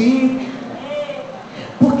vai agir.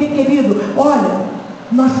 Porque, querido, olha,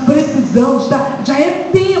 nós precisamos, já é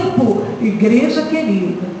tempo, igreja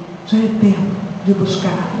querida, já é tempo de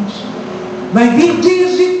buscarmos. Vai vir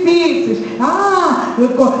dias difíceis.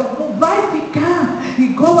 Não vai ficar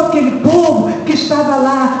igual aquele povo que estava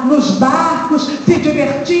lá nos barcos, se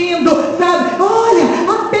divertindo, sabe? Olha,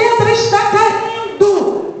 a pedra está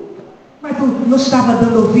caindo. Mas não estava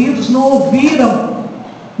dando ouvidos, não ouviram.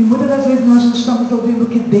 E muitas das vezes nós não estamos ouvindo o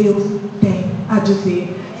que Deus tem a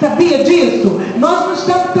dizer. Sabia disso? Nós não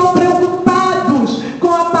estamos tão preocupados com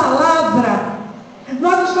a palavra.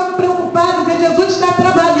 Nós não estamos preocupados em Jesus está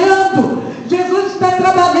trabalhando. Jesus está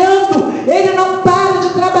trabalhando. Ele não para de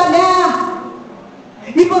trabalhar.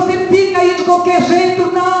 E você fica aí de qualquer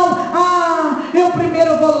jeito. Não. Eu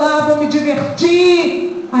primeiro vou lá, vou me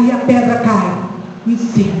divertir. Aí a pedra cai em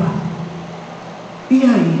cima. E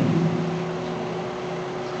aí?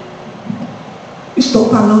 Estou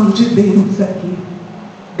falando de Deus aqui.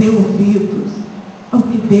 Dê ouvidos ao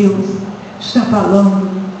que Deus está falando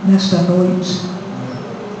nesta noite.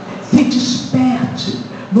 Se desperte,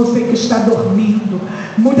 você que está dormindo.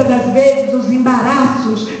 Muitas das vezes os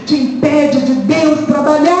embaraços te impedem de Deus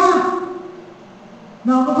trabalhar.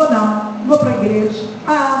 Não vou não. Não vou para a igreja.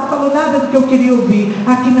 Não falou nada do que eu queria ouvir.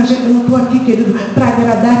 Aqui na gente, eu não estou aqui, querido, para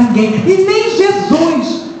agradar ninguém. E nem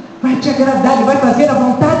Jesus vai te agradar. Ele vai fazer a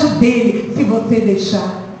vontade dele, se você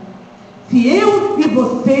deixar. Se eu e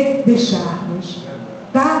você deixarmos.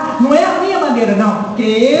 Tá? Não é a minha maneira, não. Porque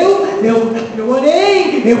eu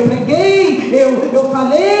orei, eu preguei, eu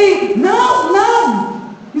falei. Não.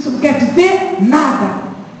 Isso não quer dizer nada.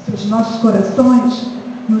 Se os nossos corações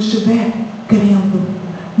não estiver crendo,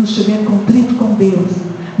 não estiver contrito com Deus,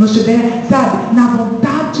 não estiver, sabe, na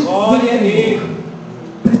vontade do Senhor.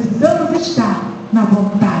 Precisamos estar na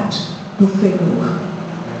vontade do Senhor.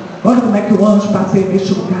 Olha como é que o anjo passeia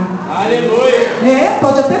neste lugar. Aleluia.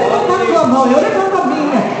 Pode até levantar a sua mão. Eu levanto a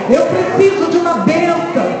minha. Eu preciso de uma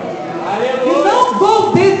bênção. E não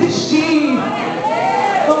vou desistir.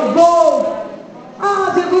 Não vou.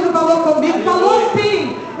 Jesus falou comigo. Falou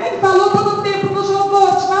sim. Ele falou todo o tempo nos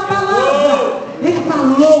louvores, na palavra. Ele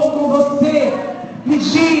falou com você.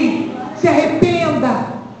 Vigie. Se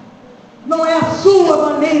arrependa. Não é a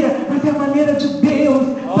sua maneira, mas é a maneira de Deus.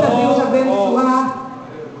 Para Deus abençoar.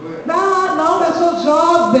 Não, eu sou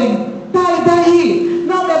jovem. Tá, e daí?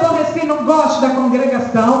 Não, me aborreci, não gosto da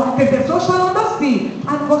congregação. Tem pessoas falando assim.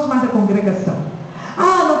 Não gosto mais da congregação.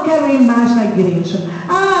 Não quero ir mais na igreja.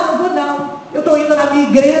 Não vou não. Eu estou indo na minha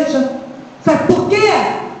igreja. Sabe por quê?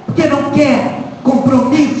 Porque não quer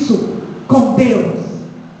compromisso com Deus.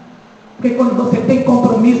 Porque quando você tem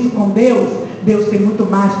compromisso com Deus, Deus tem muito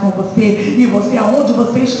mais com você. E você, aonde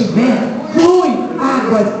você estiver, flui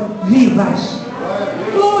águas vivas.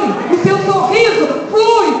 Flui. O seu sorriso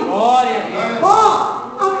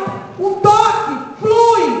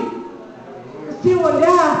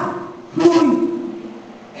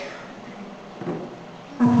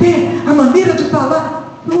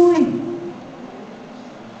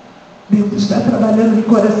Deus está trabalhando em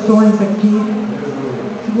corações aqui.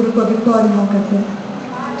 Segura tua vitória, irmão Casé.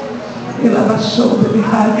 Ela baixou,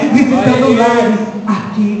 visitando lares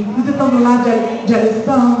aqui, visitando o lar de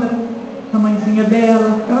Alessandra, a mãezinha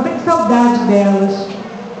dela. Ela tem saudade delas.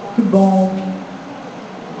 Que bom,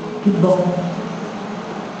 que bom.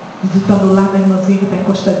 Visitando o lar da irmãzinha que está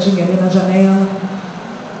encostadinha ali na janela.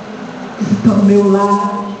 Visitando meu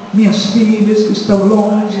lar, minhas filhas que estão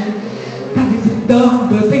longe. Está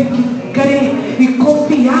visitando, eu tenho que crer e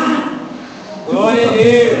confiar. Glória a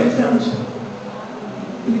Deus.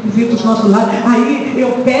 Ele visita os nossos lares. Aí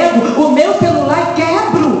eu pego o meu celular e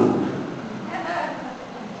quebro.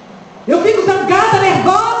 Eu fico zangada,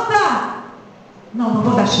 nervosa. Não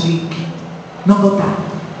vou dar chilique. Não vou dar.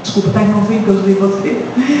 Desculpa, tá, irmãozinho, que eu vi você.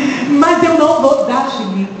 Mas eu não vou dar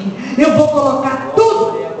chilique. Eu vou colocar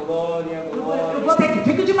tudo. Eu vou ter que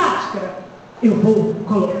ficar de máscara. Eu vou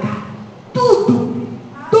colocar tudo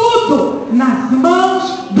nas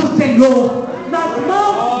mãos do Senhor. Nas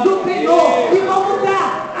mãos do Senhor. E vou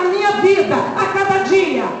mudar a minha vida a cada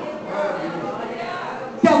dia.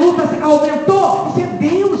 Se a luta aumentou,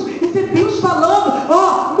 isso é Deus falando.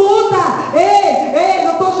 Ó, muda. Ei,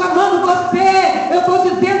 eu estou chamando você. Eu estou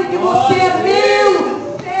dizendo que você é meu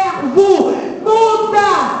servo.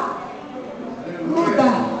 Muda.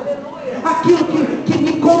 Aquilo que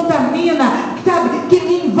me contamina, sabe, que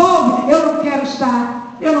me envolve, eu não quero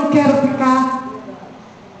estar. Eu não quero ficar.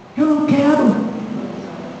 Eu não quero.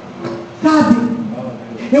 Sabe?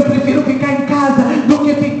 Eu prefiro ficar em casa do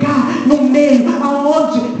que ficar no meio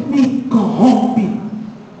aonde me corrompe.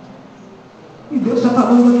 E Deus está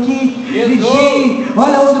falando aqui, vigie,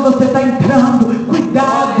 olha onde você está entrando,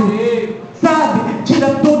 cuidado, sabe?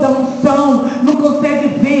 Tira toda a unção, não consegue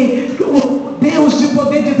ver o Deus de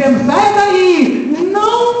poder dizendo, sai daí,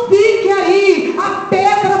 não fique aí, a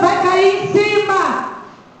pedra vai cair em cima.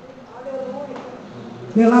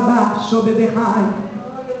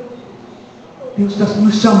 Deus está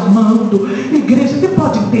nos chamando. Igreja, você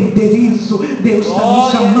pode entender isso? Deus está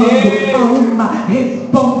nos chamando a uma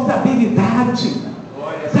responsabilidade,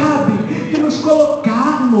 sabe? De nos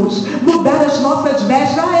colocarmos, mudar as nossas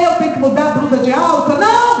vestes. Eu tenho que mudar a blusa de alça.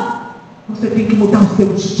 Não! Você tem que mudar o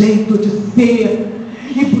seu jeito de ser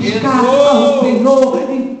e buscar ao Senhor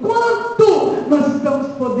enquanto nós estamos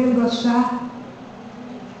podendo achar.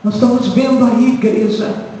 Nós estamos vendo aí,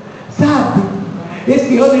 igreja, sabe?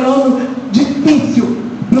 Esse ano é ano difícil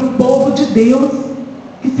para o povo de Deus.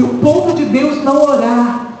 Que se o povo de Deus não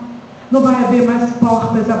orar, não vai haver mais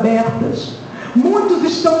portas abertas. Muitos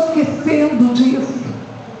estão esquecendo disso.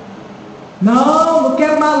 Não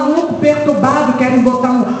quero maluco perturbado, querem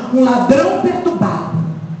botar um ladrão perturbado.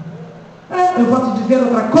 Eu vou te dizer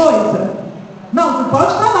outra coisa. Não, tu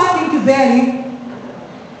pode falar quem quiser, hein?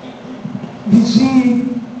 Vigiem,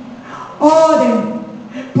 orem,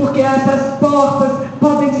 porque essas portas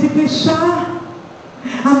podem se fechar.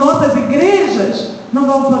 As nossas igrejas não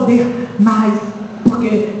vão poder mais,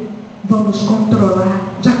 porque vão nos controlar.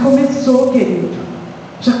 Já começou, querido.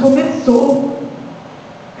 Já começou.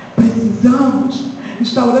 Precisamos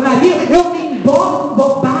estar orando ali. Eu me embolo com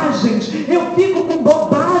bobagens. Eu fico com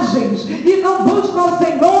bobagens e não busco ao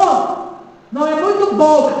Senhor. Não é muito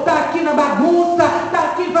bom estar aqui na bagunça,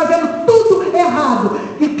 estar aqui fazendo tudo errado.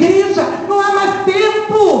 Igreja, não há mais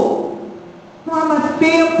tempo. Não há mais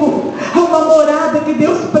tempo. Há uma morada que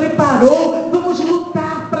Deus preparou. Vamos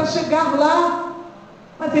lutar para chegar lá.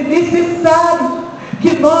 Mas é necessário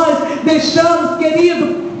que nós deixamos,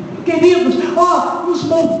 queridos, nos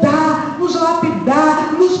moldar, nos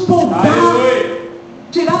lapidar, nos poldar.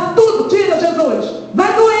 Tirar tudo, tira, Jesus.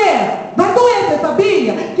 Vai doer, você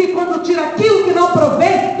sabia? Que quando tira aquilo que não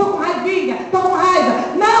provém, estou com raivinha, estou com raiva.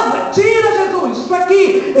 Não, tira, Jesus, isso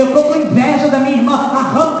aqui. Eu estou com inveja da minha irmã,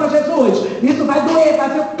 arranca, Jesus. Isso vai doer,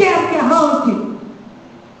 mas eu quero que arranque.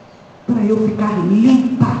 Para eu ficar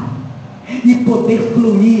limpa e poder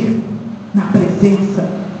fluir na presença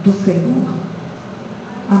do Senhor.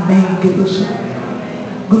 Amém, igreja.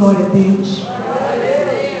 Glória a Deus.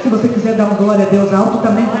 Se você quiser dar uma glória a Deus alto,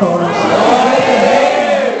 também pode.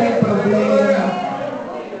 Não tem problema.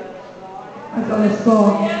 Mas olha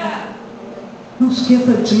só, não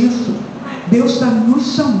esqueça disso. Deus está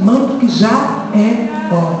nos chamando, que já é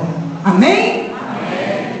hora. Amém?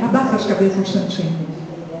 Abaixa as cabeças um instantinho.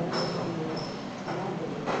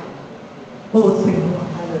 Senhor,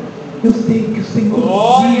 eu sei que o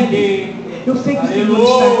Senhor vive. Eu sei que o Senhor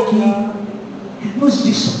está aqui. Nos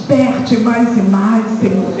desperte mais e mais,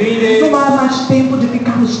 Senhor. Não há mais tempo de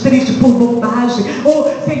ficarmos tristes por bobagem.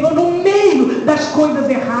 Senhor, no meio das coisas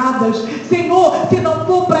erradas. Senhor, se não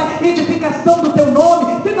for para edificação do Teu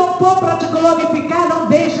nome, se não for para Te glorificar, não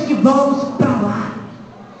deixe que vamos para lá.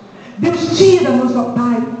 Deus, tira-nos, ó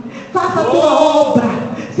Pai. Faça a tua obra.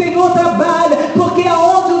 Senhor, trabalha, porque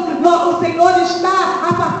aonde o Senhor está,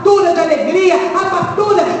 a fartura de alegria, a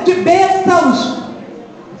fartura de bênçãos.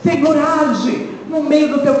 Senhor, age no meio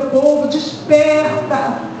do teu povo,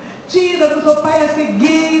 desperta. Tira-nos, ó Pai, as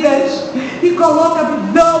cegueiras e coloca a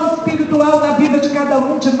visão espiritual na vida de cada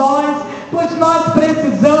um de nós, pois nós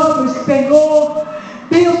precisamos, Senhor.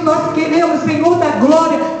 Deus, nós queremos, Senhor da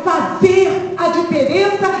glória, fazer a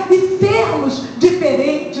diferença e sermos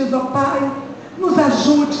diferentes, ó Pai. Nos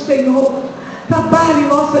ajude, Senhor. Trabalhe em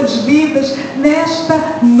nossas vidas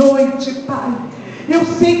nesta noite, Pai. Eu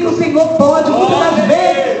sei que o Senhor pode, muitas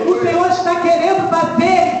vezes o Senhor está querendo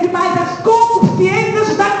fazer, mas as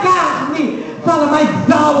consciências da carne fala mais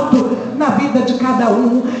alto na vida de cada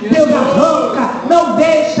um. Deus, arranca, não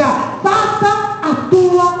deixa, faça a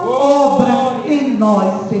tua obra em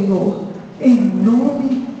nós, Senhor, em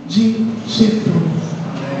nome de Jesus.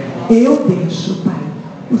 Eu deixo, Pai,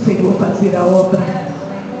 o Senhor fazer a obra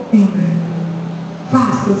em mim.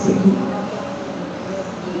 Faça, Senhor.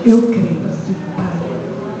 Eu creio assim, Pai.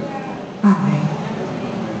 Amém.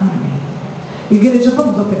 Amém. Igreja,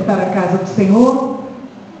 vamos ofertar a casa do Senhor?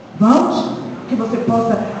 Vamos? Que você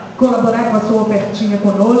possa colaborar com a sua ofertinha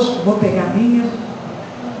conosco. Vou pegar a minha.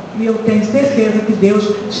 E eu tenho certeza que Deus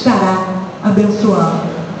estará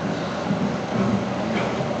abençoando.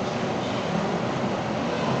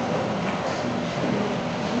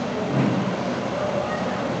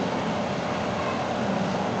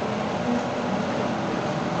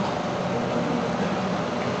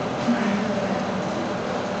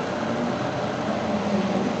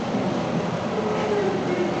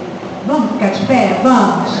 Vamos ficar de pé?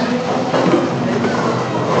 Vamos.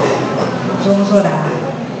 Vamos orar.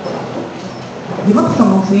 Levanta sua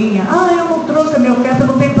mãozinha. Eu não trouxe a minha oferta,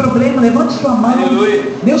 não tem problema. Levante sua mão.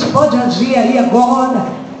 Aleluia. Deus pode agir aí agora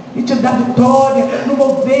e te dar vitória, no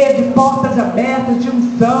mover de portas abertas, de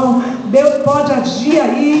unção. Deus pode agir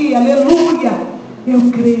aí. Aleluia. Eu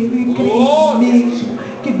creio e creio mesmo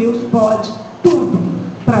que Deus pode tudo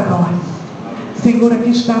para nós. Senhor, aqui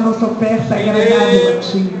está a nossa oferta agradável a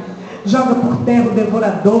Ti. Joga por terra o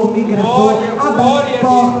devorador, o migrador. Abra as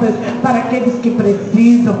portas para aqueles que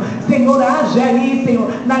precisam. Senhor, age aí, Senhor,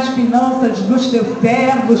 nas finanças dos teus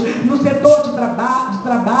servos, no setor de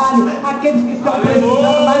trabalho, aqueles que estão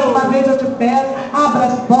precisando. Mais uma vez eu te peço, abra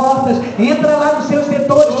as portas, entra lá nos seus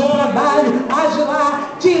setores de trabalho, age lá,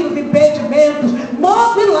 tira os impedimentos,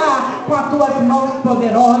 move lá com as tuas mãos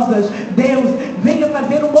poderosas. Deus, venha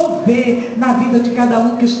fazer um mover na vida de cada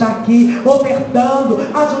um que está aqui, ofertando,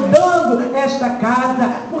 ajudando esta casa,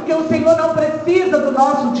 porque o Senhor não precisa do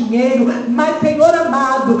nosso dinheiro, mas, Senhor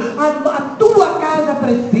amado, a tua casa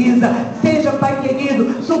precisa. Seja, Pai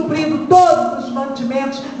querido, suprindo todos os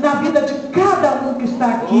mantimentos na vida de cada um que está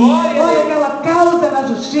aqui. Olha aquela causa na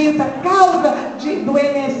justiça, causa do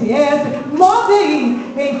INSS, move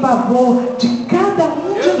aí em favor de cada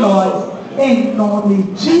um de nós, em nome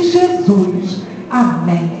de Jesus.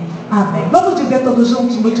 Amém. Amém. Vamos dizer todos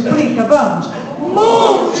juntos, multiplica, vamos?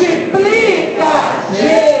 Multiplica,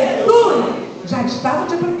 Jesus! Já está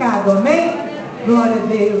multiplicado, amém? Glória a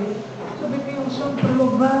Deus. Deixa eu ver quem eu chamo para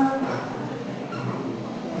louvar.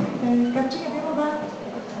 Catinha, vem louvar.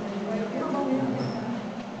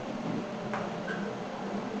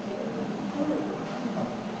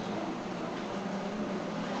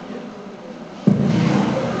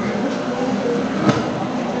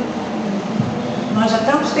 Nós já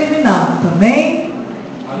estamos terminando, também.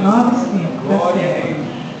 9:05. Glória a Deus.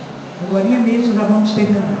 Agora mesmo já vamos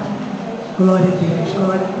terminar. Glória a Deus.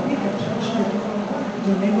 Glória a Deus.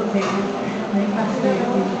 Eu nem botei, nem passei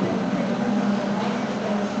aqui.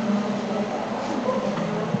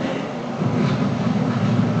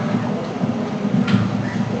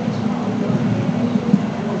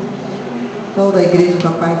 Toda a igreja com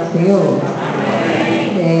a paz do Senhor.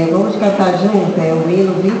 Vamos cantar junto, o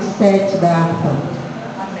hino 27 da harpa.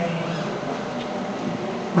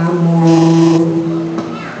 Amor,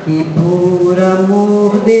 que por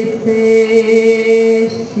amor desceste,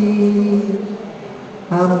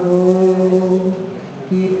 amor,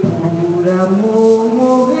 que por amor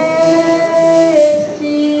morreste,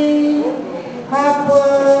 a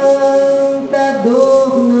quanta dor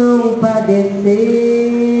não padeceste,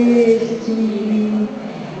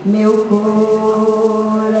 meu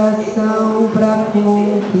coração pra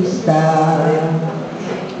conquistar,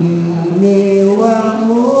 e meu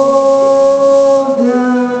amor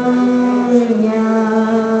ganhar.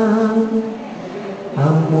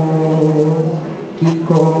 Amor que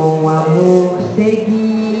com amor seguias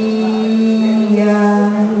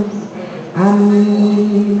a mim.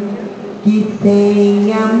 mim, que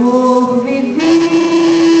sem amor vivias,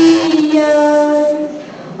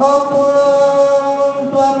 ó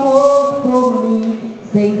quanto amor por mim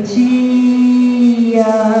sentias,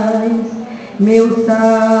 meu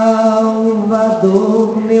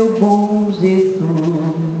Salvador, meu bom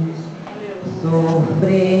Jesus,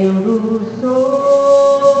 sofrendo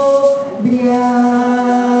sobre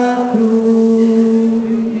a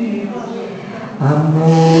cruz.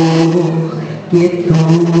 Amor que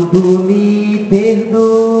tudo me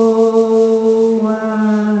perdoa,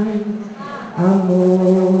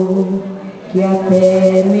 amor que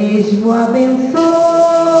até mesmo abençoa,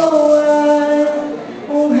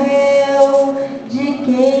 um réu de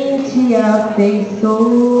quem te afeiçoas,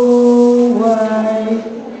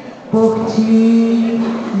 por ti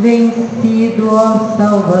vencido, ó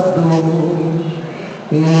Salvador,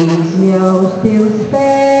 eis-me aos teus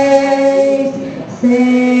pés,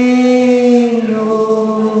 Senhor.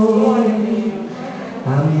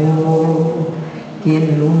 Amor que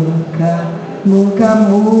nunca, nunca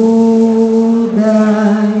mudas,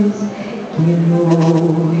 que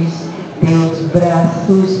nos teus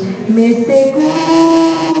braços me seguras,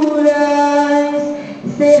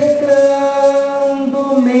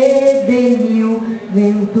 cercando-me de mil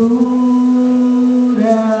venturas.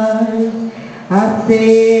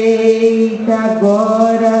 Aceita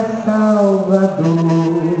agora,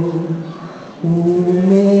 Salvador, o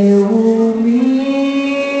meu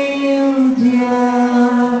humilde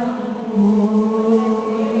amor.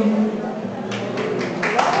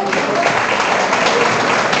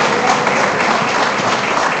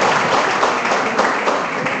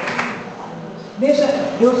 Deixa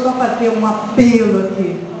eu só fazer um apelo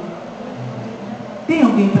aqui. Tem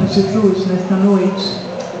alguém para Jesus nesta noite?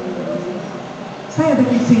 Saia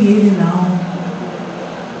daqui sem Ele, não.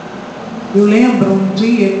 Eu lembro um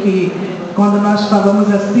dia que, quando nós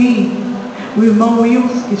falamos assim, o irmão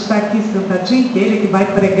Wilson, que está aqui sentadinho, que é ele que vai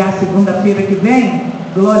pregar segunda-feira que vem,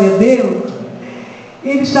 glória a Deus,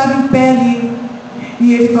 ele estava em pé ali,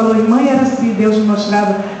 e ele falou, irmã, era assim, Deus me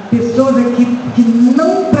mostrava pessoas aqui que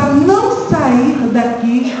não, para não sair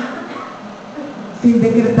daqui sem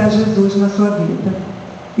decretar Jesus na sua vida.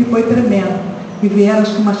 E foi tremendo. E vieram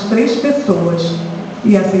acho que umas 3 pessoas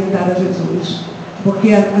e aceitaram Jesus.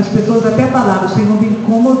 Porque as pessoas até falaram, o Senhor me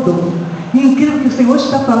incomodou. E é incrível que o Senhor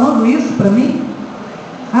está falando isso para mim.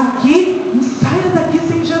 Aqui, não saia daqui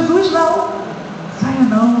sem Jesus, não. Saia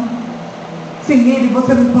não. Sem Ele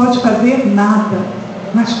você não pode fazer nada.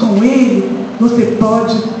 Mas com Ele você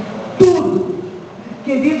pode tudo.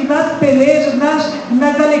 Querido, nas pelejas,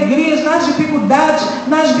 nas alegrias, nas dificuldades,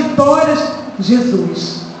 nas vitórias,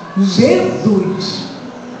 Jesus. Jesus.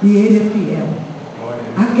 E Ele é fiel.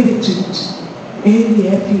 Acredite, Ele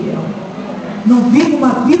é fiel. Não viva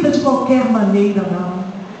uma vida de qualquer maneira, não.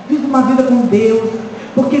 Viva uma vida com Deus.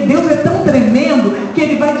 Porque Deus é tão tremendo que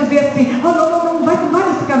Ele vai dizer assim, oh, não, vai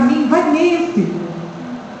nesse caminho, vai nesse.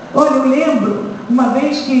 Olha, eu lembro uma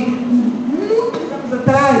vez que, muitos anos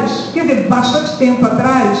atrás, quer dizer, bastante tempo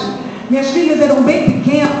atrás, minhas filhas eram bem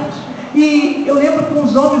pequenas, e eu lembro que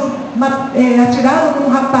uns homens atiraram num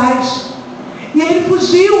rapaz, e ele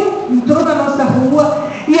fugiu, entrou na nossa rua,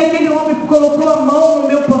 e aquele homem colocou a mão no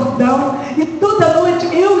meu portão, e toda noite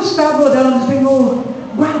eu estava orando, Senhor,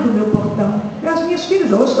 guarda o meu portão. E as minhas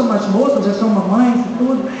filhas hoje estão mais moças, já são mamães e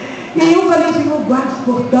tudo, e eu falei, Senhor, guarda esse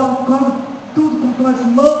portão, cobre tudo com tuas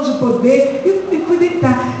mãos de poder, e fui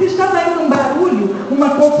deitar. Estava aí um barulho, uma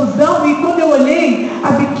confusão, e quando eu olhei,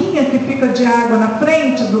 a biquinha que fica de água na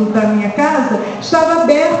frente da minha casa estava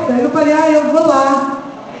aberta. Eu falei, eu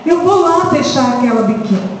vou lá fechar aquela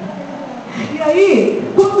biquinha. E aí,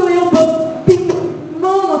 quando eu botei a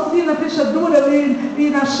mão assim na fechadura e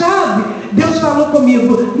na chave, Deus falou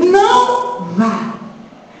comigo, não vá.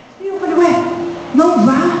 E eu falei, não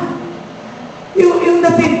vá? Eu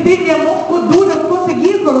ainda tentei, minha mão ficou dura, eu não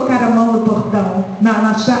consegui colocar a mão no portão,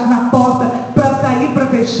 na porta, para sair, para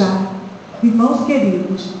fechar. Irmãos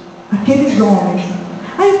queridos, aqueles homens.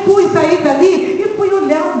 Aí saí dali e fui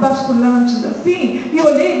olhar um basculante assim, e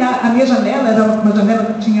olhei a minha janela, era uma janela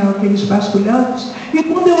que tinha aqueles basculantes, e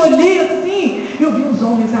quando eu olhei assim, eu vi uns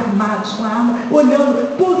homens armados com a arma,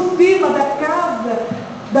 olhando por cima da casa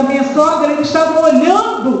da minha sogra, eles estavam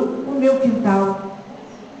olhando o meu quintal.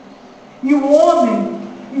 E o homem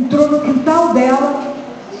entrou no quintal dela,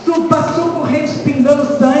 passou correndo, pingando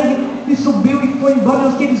sangue, e subiu e foi embora.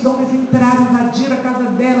 Aqueles homens entraram, invadiram a casa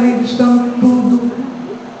dela, revistando tudo.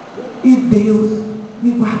 E Deus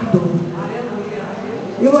me guardou.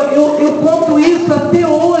 Eu conto isso até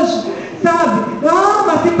hoje, sabe?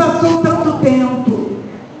 Mas se passou tanto tempo.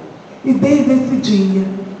 E desde esse dia,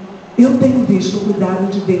 Eu tenho visto o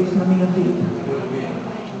cuidado de Deus na minha vida.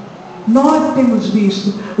 Nós temos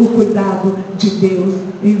visto o cuidado de Deus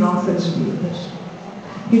em nossas vidas.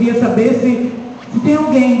 Queria saber se tem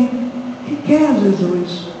alguém que quer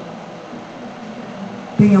Jesus.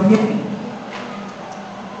 Tem alguém?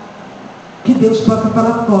 Que Deus possa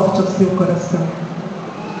falar forte ao seu coração.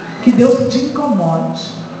 Que Deus te incomode.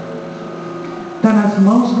 Está nas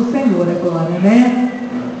mãos do Senhor agora, né?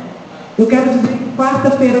 Eu quero dizer que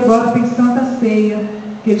quarta-feira agora tem Santa Ceia.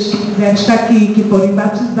 Aqueles que quiserem estar aqui, que forem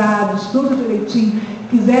batizados, tudo direitinho,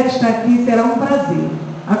 quiserem estar aqui, será um prazer.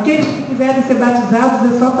 Aqueles que quiserem ser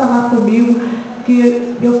batizados, é só falar comigo,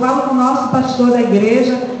 que eu falo com o nosso pastor da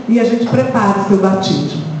igreja e a gente prepara o seu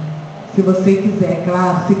batismo. Se você quiser,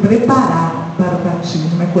 claro, se preparar para o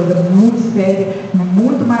batismo, é coisa muito séria,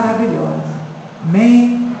 muito maravilhosa.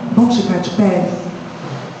 Amém? Vamos ficar de pé?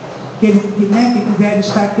 Aqueles que quiserem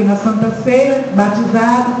estar aqui na Santa Ceia,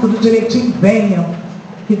 batizados, tudo direitinho, venham.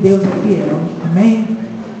 Que Deus é fiel. Amém?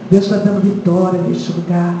 Deus está dando vitória neste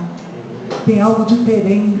lugar. Tem algo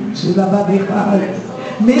diferente lá vai ver.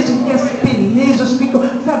 Mesmo que as pelejas ficam,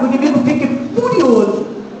 sabe, o inimigo fique furioso.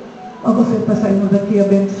 Mas você está saindo daqui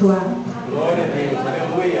abençoado. Glória a Deus,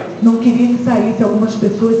 aleluia. Não queria que saísse algumas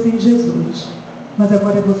pessoas sem Jesus. Mas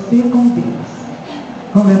agora é você com Deus.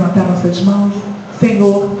 Vamos levantar nossas mãos.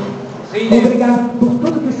 Senhor, obrigado por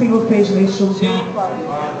tudo que o Senhor fez neste lugar.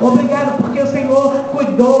 Obrigado porque o Senhor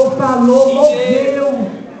cuidou, falou, moveu.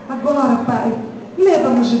 Agora, Pai,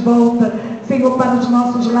 leva-nos de volta, Senhor, para os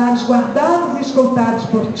nossos lares, guardados e escoltados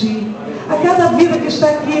por Ti. A cada vida que está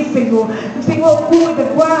aqui, Senhor, o Senhor cuida,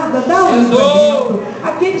 guarda, dá o livramento.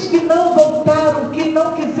 Aqueles que não voltaram, que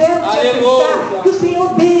não quiseram te aceitar, que o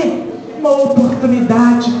Senhor dê uma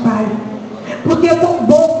oportunidade, Pai. Porque é tão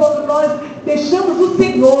bom quando nós deixamos o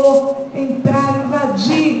Senhor entrar,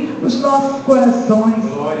 invadir os nossos corações.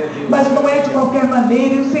 Mas não é de qualquer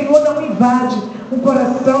maneira, e o Senhor não invade um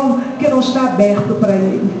coração que não está aberto para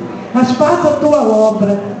Ele. Mas faça a tua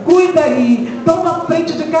obra, cuida aí, toma a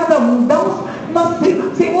frente de cada um, dá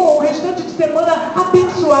Senhor, o restante de semana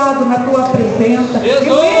abençoado na tua presença. E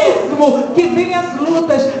mesmo que venham as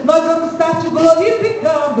lutas, nós vamos estar te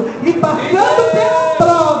glorificando e passando pela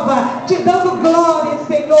prova, te dando glória,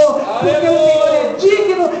 Senhor, porque o Senhor é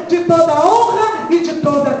digno de toda honra e de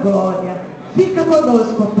toda glória. Fica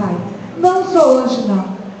conosco, Pai, não só hoje não,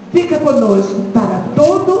 fica conosco para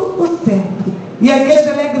todo o sempre. E a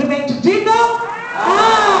igreja alegremente digam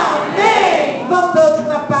amém. Vamos todos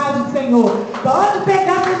na paz do Senhor. Pode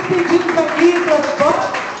pegar seus pedidos aqui, suas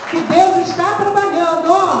fotos, que Deus está trabalhando,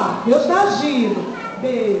 ó. Deus está agindo.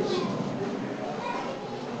 Beijo.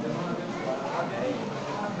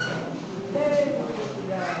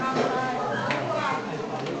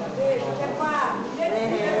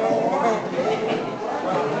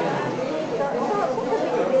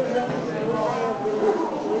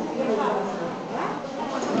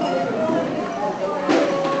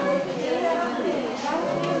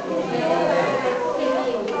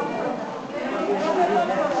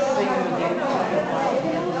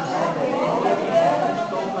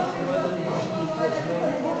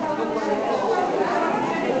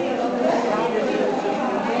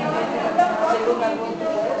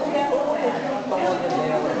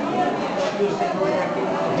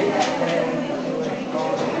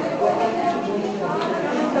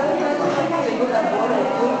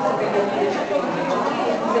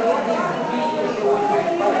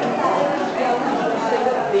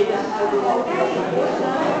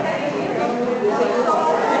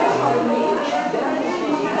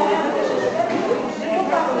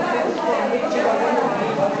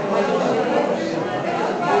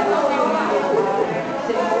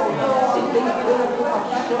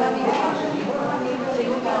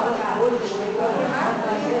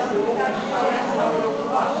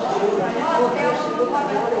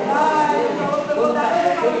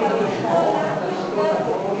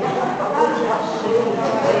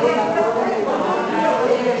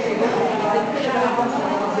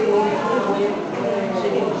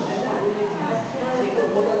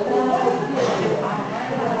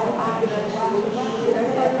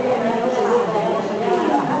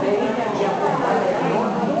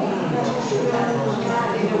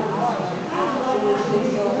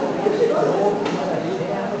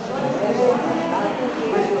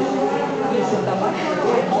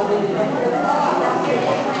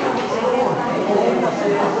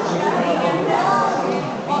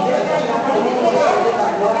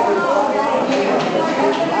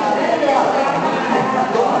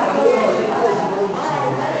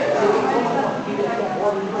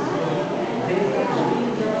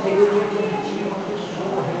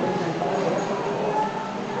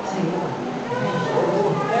 Senhor,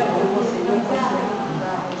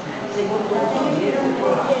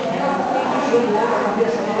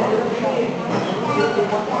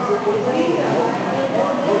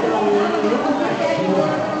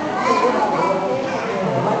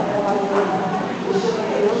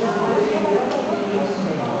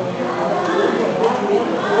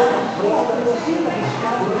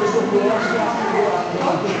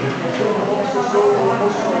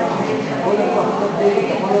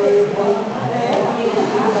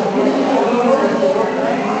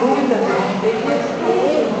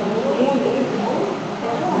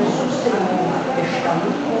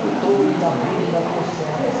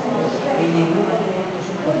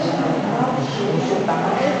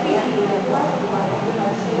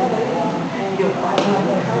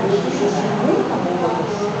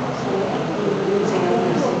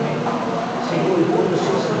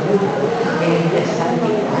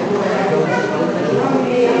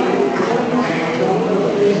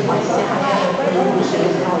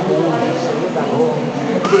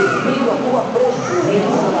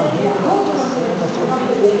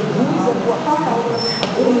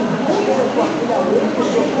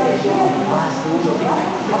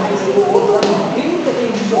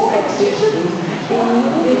 Senhor quer que seja Deus. Em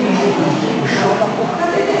nome de Jesus, joga por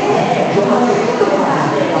terra, joga por terra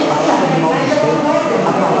a palavra de maldição,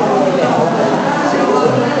 a palavra de derrota, Senhor,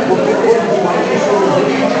 porque quando mais o Senhor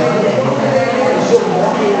deixa o Senhor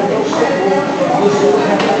morre até o Senhor, e o Senhor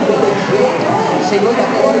já está protegendo, Senhor da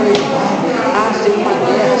glória, meu Pai. Há, Senhor, uma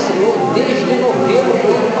guerra, Senhor, desde novembro do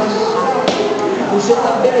ano passado. O Senhor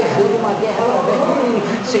está pelejando uma guerra através do mundo.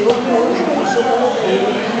 Senhor, que hoje o Senhor está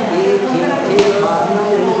morrendo.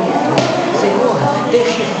 Senhor,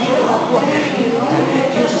 testifica na tua vida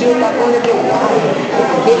que o Senhor da glória, meu Pai, é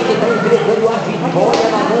aquele que está entregando a vitória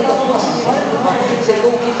na mão da tua serva.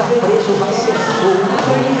 Senhor, o que está preso vai ser solto.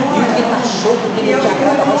 E o que está solto, que não te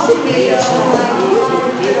agrada, vai ser preso.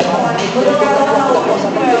 Porque a tua proposta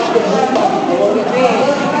está testemunho da vitória.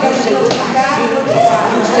 Que o Senhor está firme,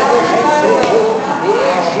 que o Senhor já entregou.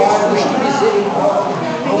 Jesus, de misericórdia,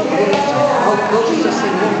 alcança,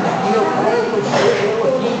 Senhor, meu Pai, que eu seja eu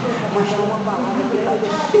aqui, mas tem uma palavra que está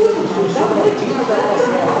descendo sobre a vida da tua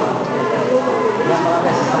serva. E a palavra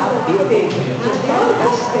é saber,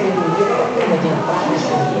 testemunho, de entrar nesse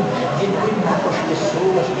aqui, de brincar com as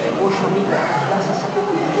pessoas, poxa, me dá essa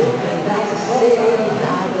sabedoria, dá essa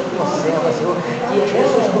serenidade da tua serva, Senhor, que as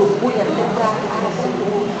pessoas procurem até para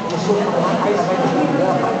Senhor, o Senhor falar através da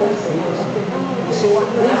mulher para Deus. O Senhor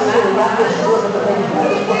abençoar pessoas através de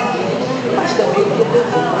várias famílias, mas também que Deus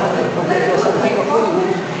porque essa vida foi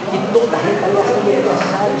hoje, que toda a retaliação do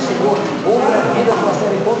adversário, Senhor, honra a vida da tua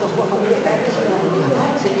serva e contra a sua família,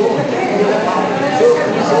 Senhor, meu Pai, Senhor,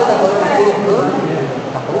 que o Senhor da glória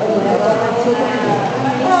está colocando,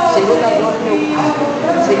 Senhor da glória, meu Pai,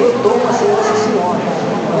 Senhor, toma, Senhor, essa senhora,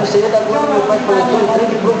 o Senhor da glória, meu Pai, colocou em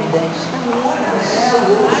grande providência,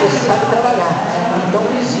 Senhor, você sabe trabalhar, então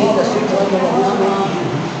visita, Senhor, de olho na luz do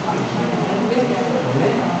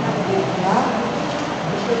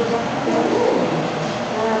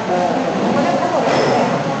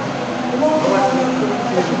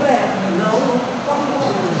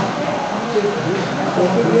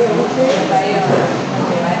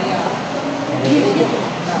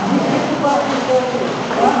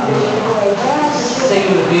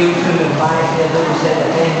Senhor Deus, meu Pai, Criador do céu e da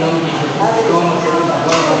terra, em nome de Jesus, toma, Senhor, da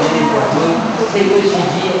glória, Senhor, esse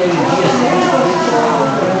dia é um dia, Senhor,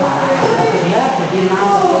 e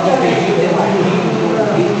nada pode impedir o teu marido,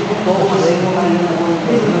 toma, Senhor, Mariano,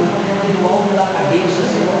 no alto da cabeça,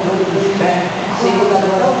 Senhor, no alto dos pés, Senhor da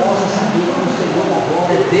glória, possa saber que o Senhor da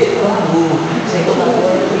glória declarou, Senhor da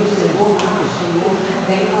glória, que o Senhor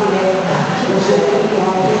tem uma meta, o Senhor tem um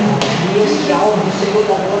alvo, e esse alvo, Senhor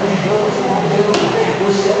da glória, o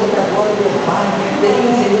Senhor da glória, meu Pai, tem,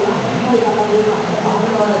 Senhor, a vida na mão da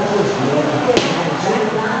palma das tuas mãos.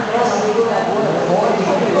 Senhor da glória, pode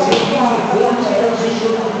acontecer que vamos para os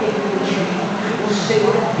o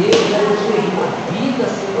Senhor Deus, Deus fez uma vida,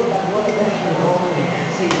 Senhor da glória, deste nome,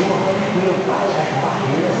 Senhor, meu Pai, das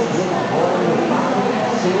barreiras, Senhor da glória, meu Pai,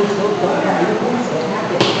 Senhor, Senhor, toca aí com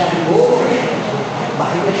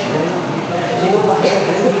barriga estranha, Senhor, barriga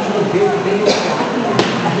grande, a gente não vê o que vem no carro,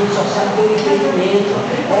 a gente só sabe pelo entendimento,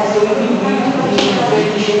 essa é o inimigo, a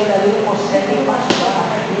gente chega dali e não consegue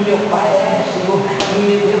passar, e meu Pai Senhor,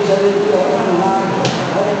 meu Deus, aleluia, olha no lado,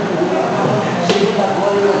 Senhor da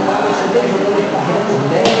glória, meu Pai, você está jogando de carreira por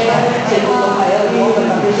terra, Senhor, toma ela, volta a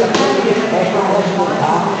cabeça, todos os pés, não pode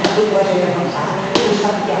voltar, tu vai se levantar, tu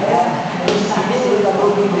sabe que é ela, tu sabe, Senhor da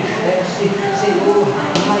glória, que entristece, Senhor,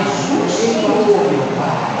 mas o Senhor, meu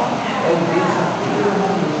Pai, é o Deus da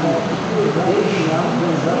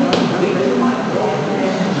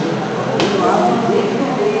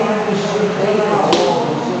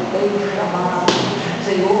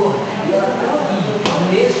Senhor, e ela está aqui,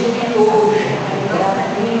 mesmo que hoje,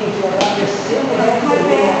 gratuito, agradecendo,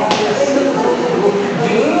 agradecendo ao Senhor,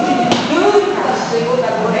 diante de tanta, Senhor,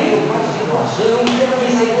 da glória, uma situação,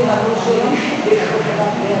 que, Senhor, da glória, o Senhor deixou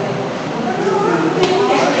chegar perto.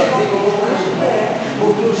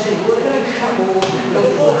 Porque o Senhor ele chamou, não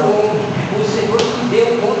formou, o Senhor te deu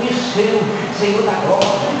condição, Senhor da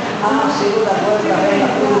glória, Senhor da glória, através da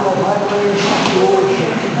cruz do Calvário, para ele estar aqui hoje,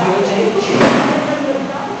 de onde ele te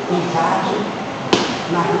em casa,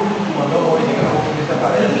 na rua, em carroça,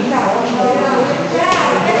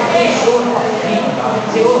 Senhor, tua filha,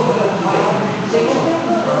 Senhor, meu Pai, Senhor,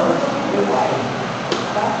 meu Pai,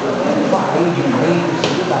 o varão de branco,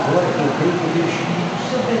 Senhor da glória, que eu creio que o Espírito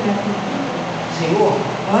Santo, Senhor,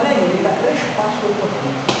 olha aí, ele dá 3 passos para a tua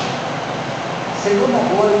vida. Senhor da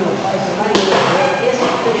glória, meu Pai, Senhor da glória,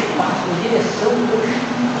 esses 3 passos em direção do teu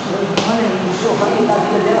Espírito Santo, olha aí, o Senhor vai mudar a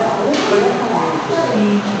vida dela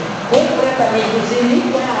completamente. Completamente, não sei nem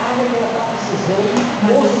qual é a área que ela está precisando,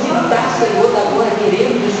 ou se está, Senhor da glória,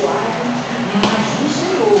 querendo que isso haja, mas o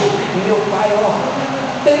Senhor ó,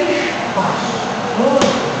 3 passos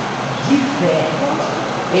de fé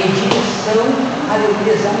em direção,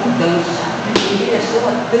 aleluia, à mudança, em direção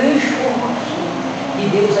à transformação. E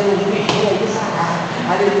Deus, aleluia, realizará.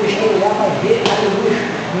 Aleluia, quem olhar vai ver, aleluia,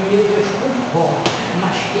 meu Deus, conforme.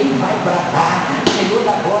 Mas quem vai bradar, Senhor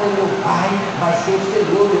da glória, meu Pai, vai ser o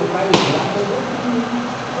Senhor, meu Pai, o grato.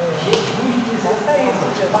 Jesus diz isso,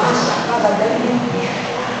 passa a casa dela e vista.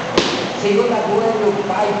 Senhor da glória, meu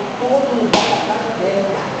Pai, todo lugar da casa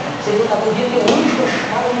dela. Senhor da glória, teu anjo da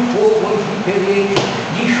espada de fogo, anjo diferente,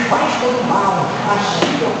 desfaz todo mal.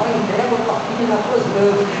 Assim, meu Pai, entrega a tua filha nas tuas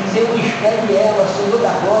mãos. Senhor, espere ela, Senhor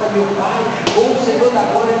da glória, meu Pai. Ou Senhor da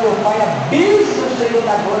glória, meu Pai, a bênção, Senhor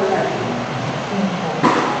da glória, na vida.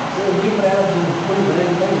 Senhor, livra ela do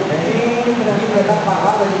problema da inveja, livra da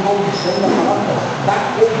palavra de maldição, da palavra da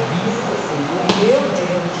cobiça, Senhor. Meu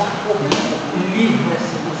Deus, da cobiça. Livra,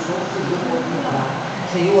 Senhor, só o Senhor pode livrar.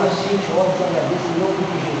 Senhor, assim te oro e agradeço em nome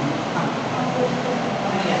de Jesus.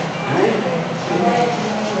 Amém?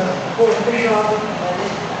 Pô, obrigado.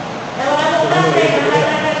 Ela vai voltar bem, ela vai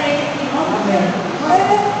dar pra gente aqui. Amém.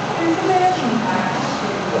 Isso mesmo.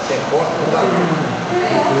 Você corta o bagulho.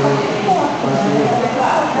 É,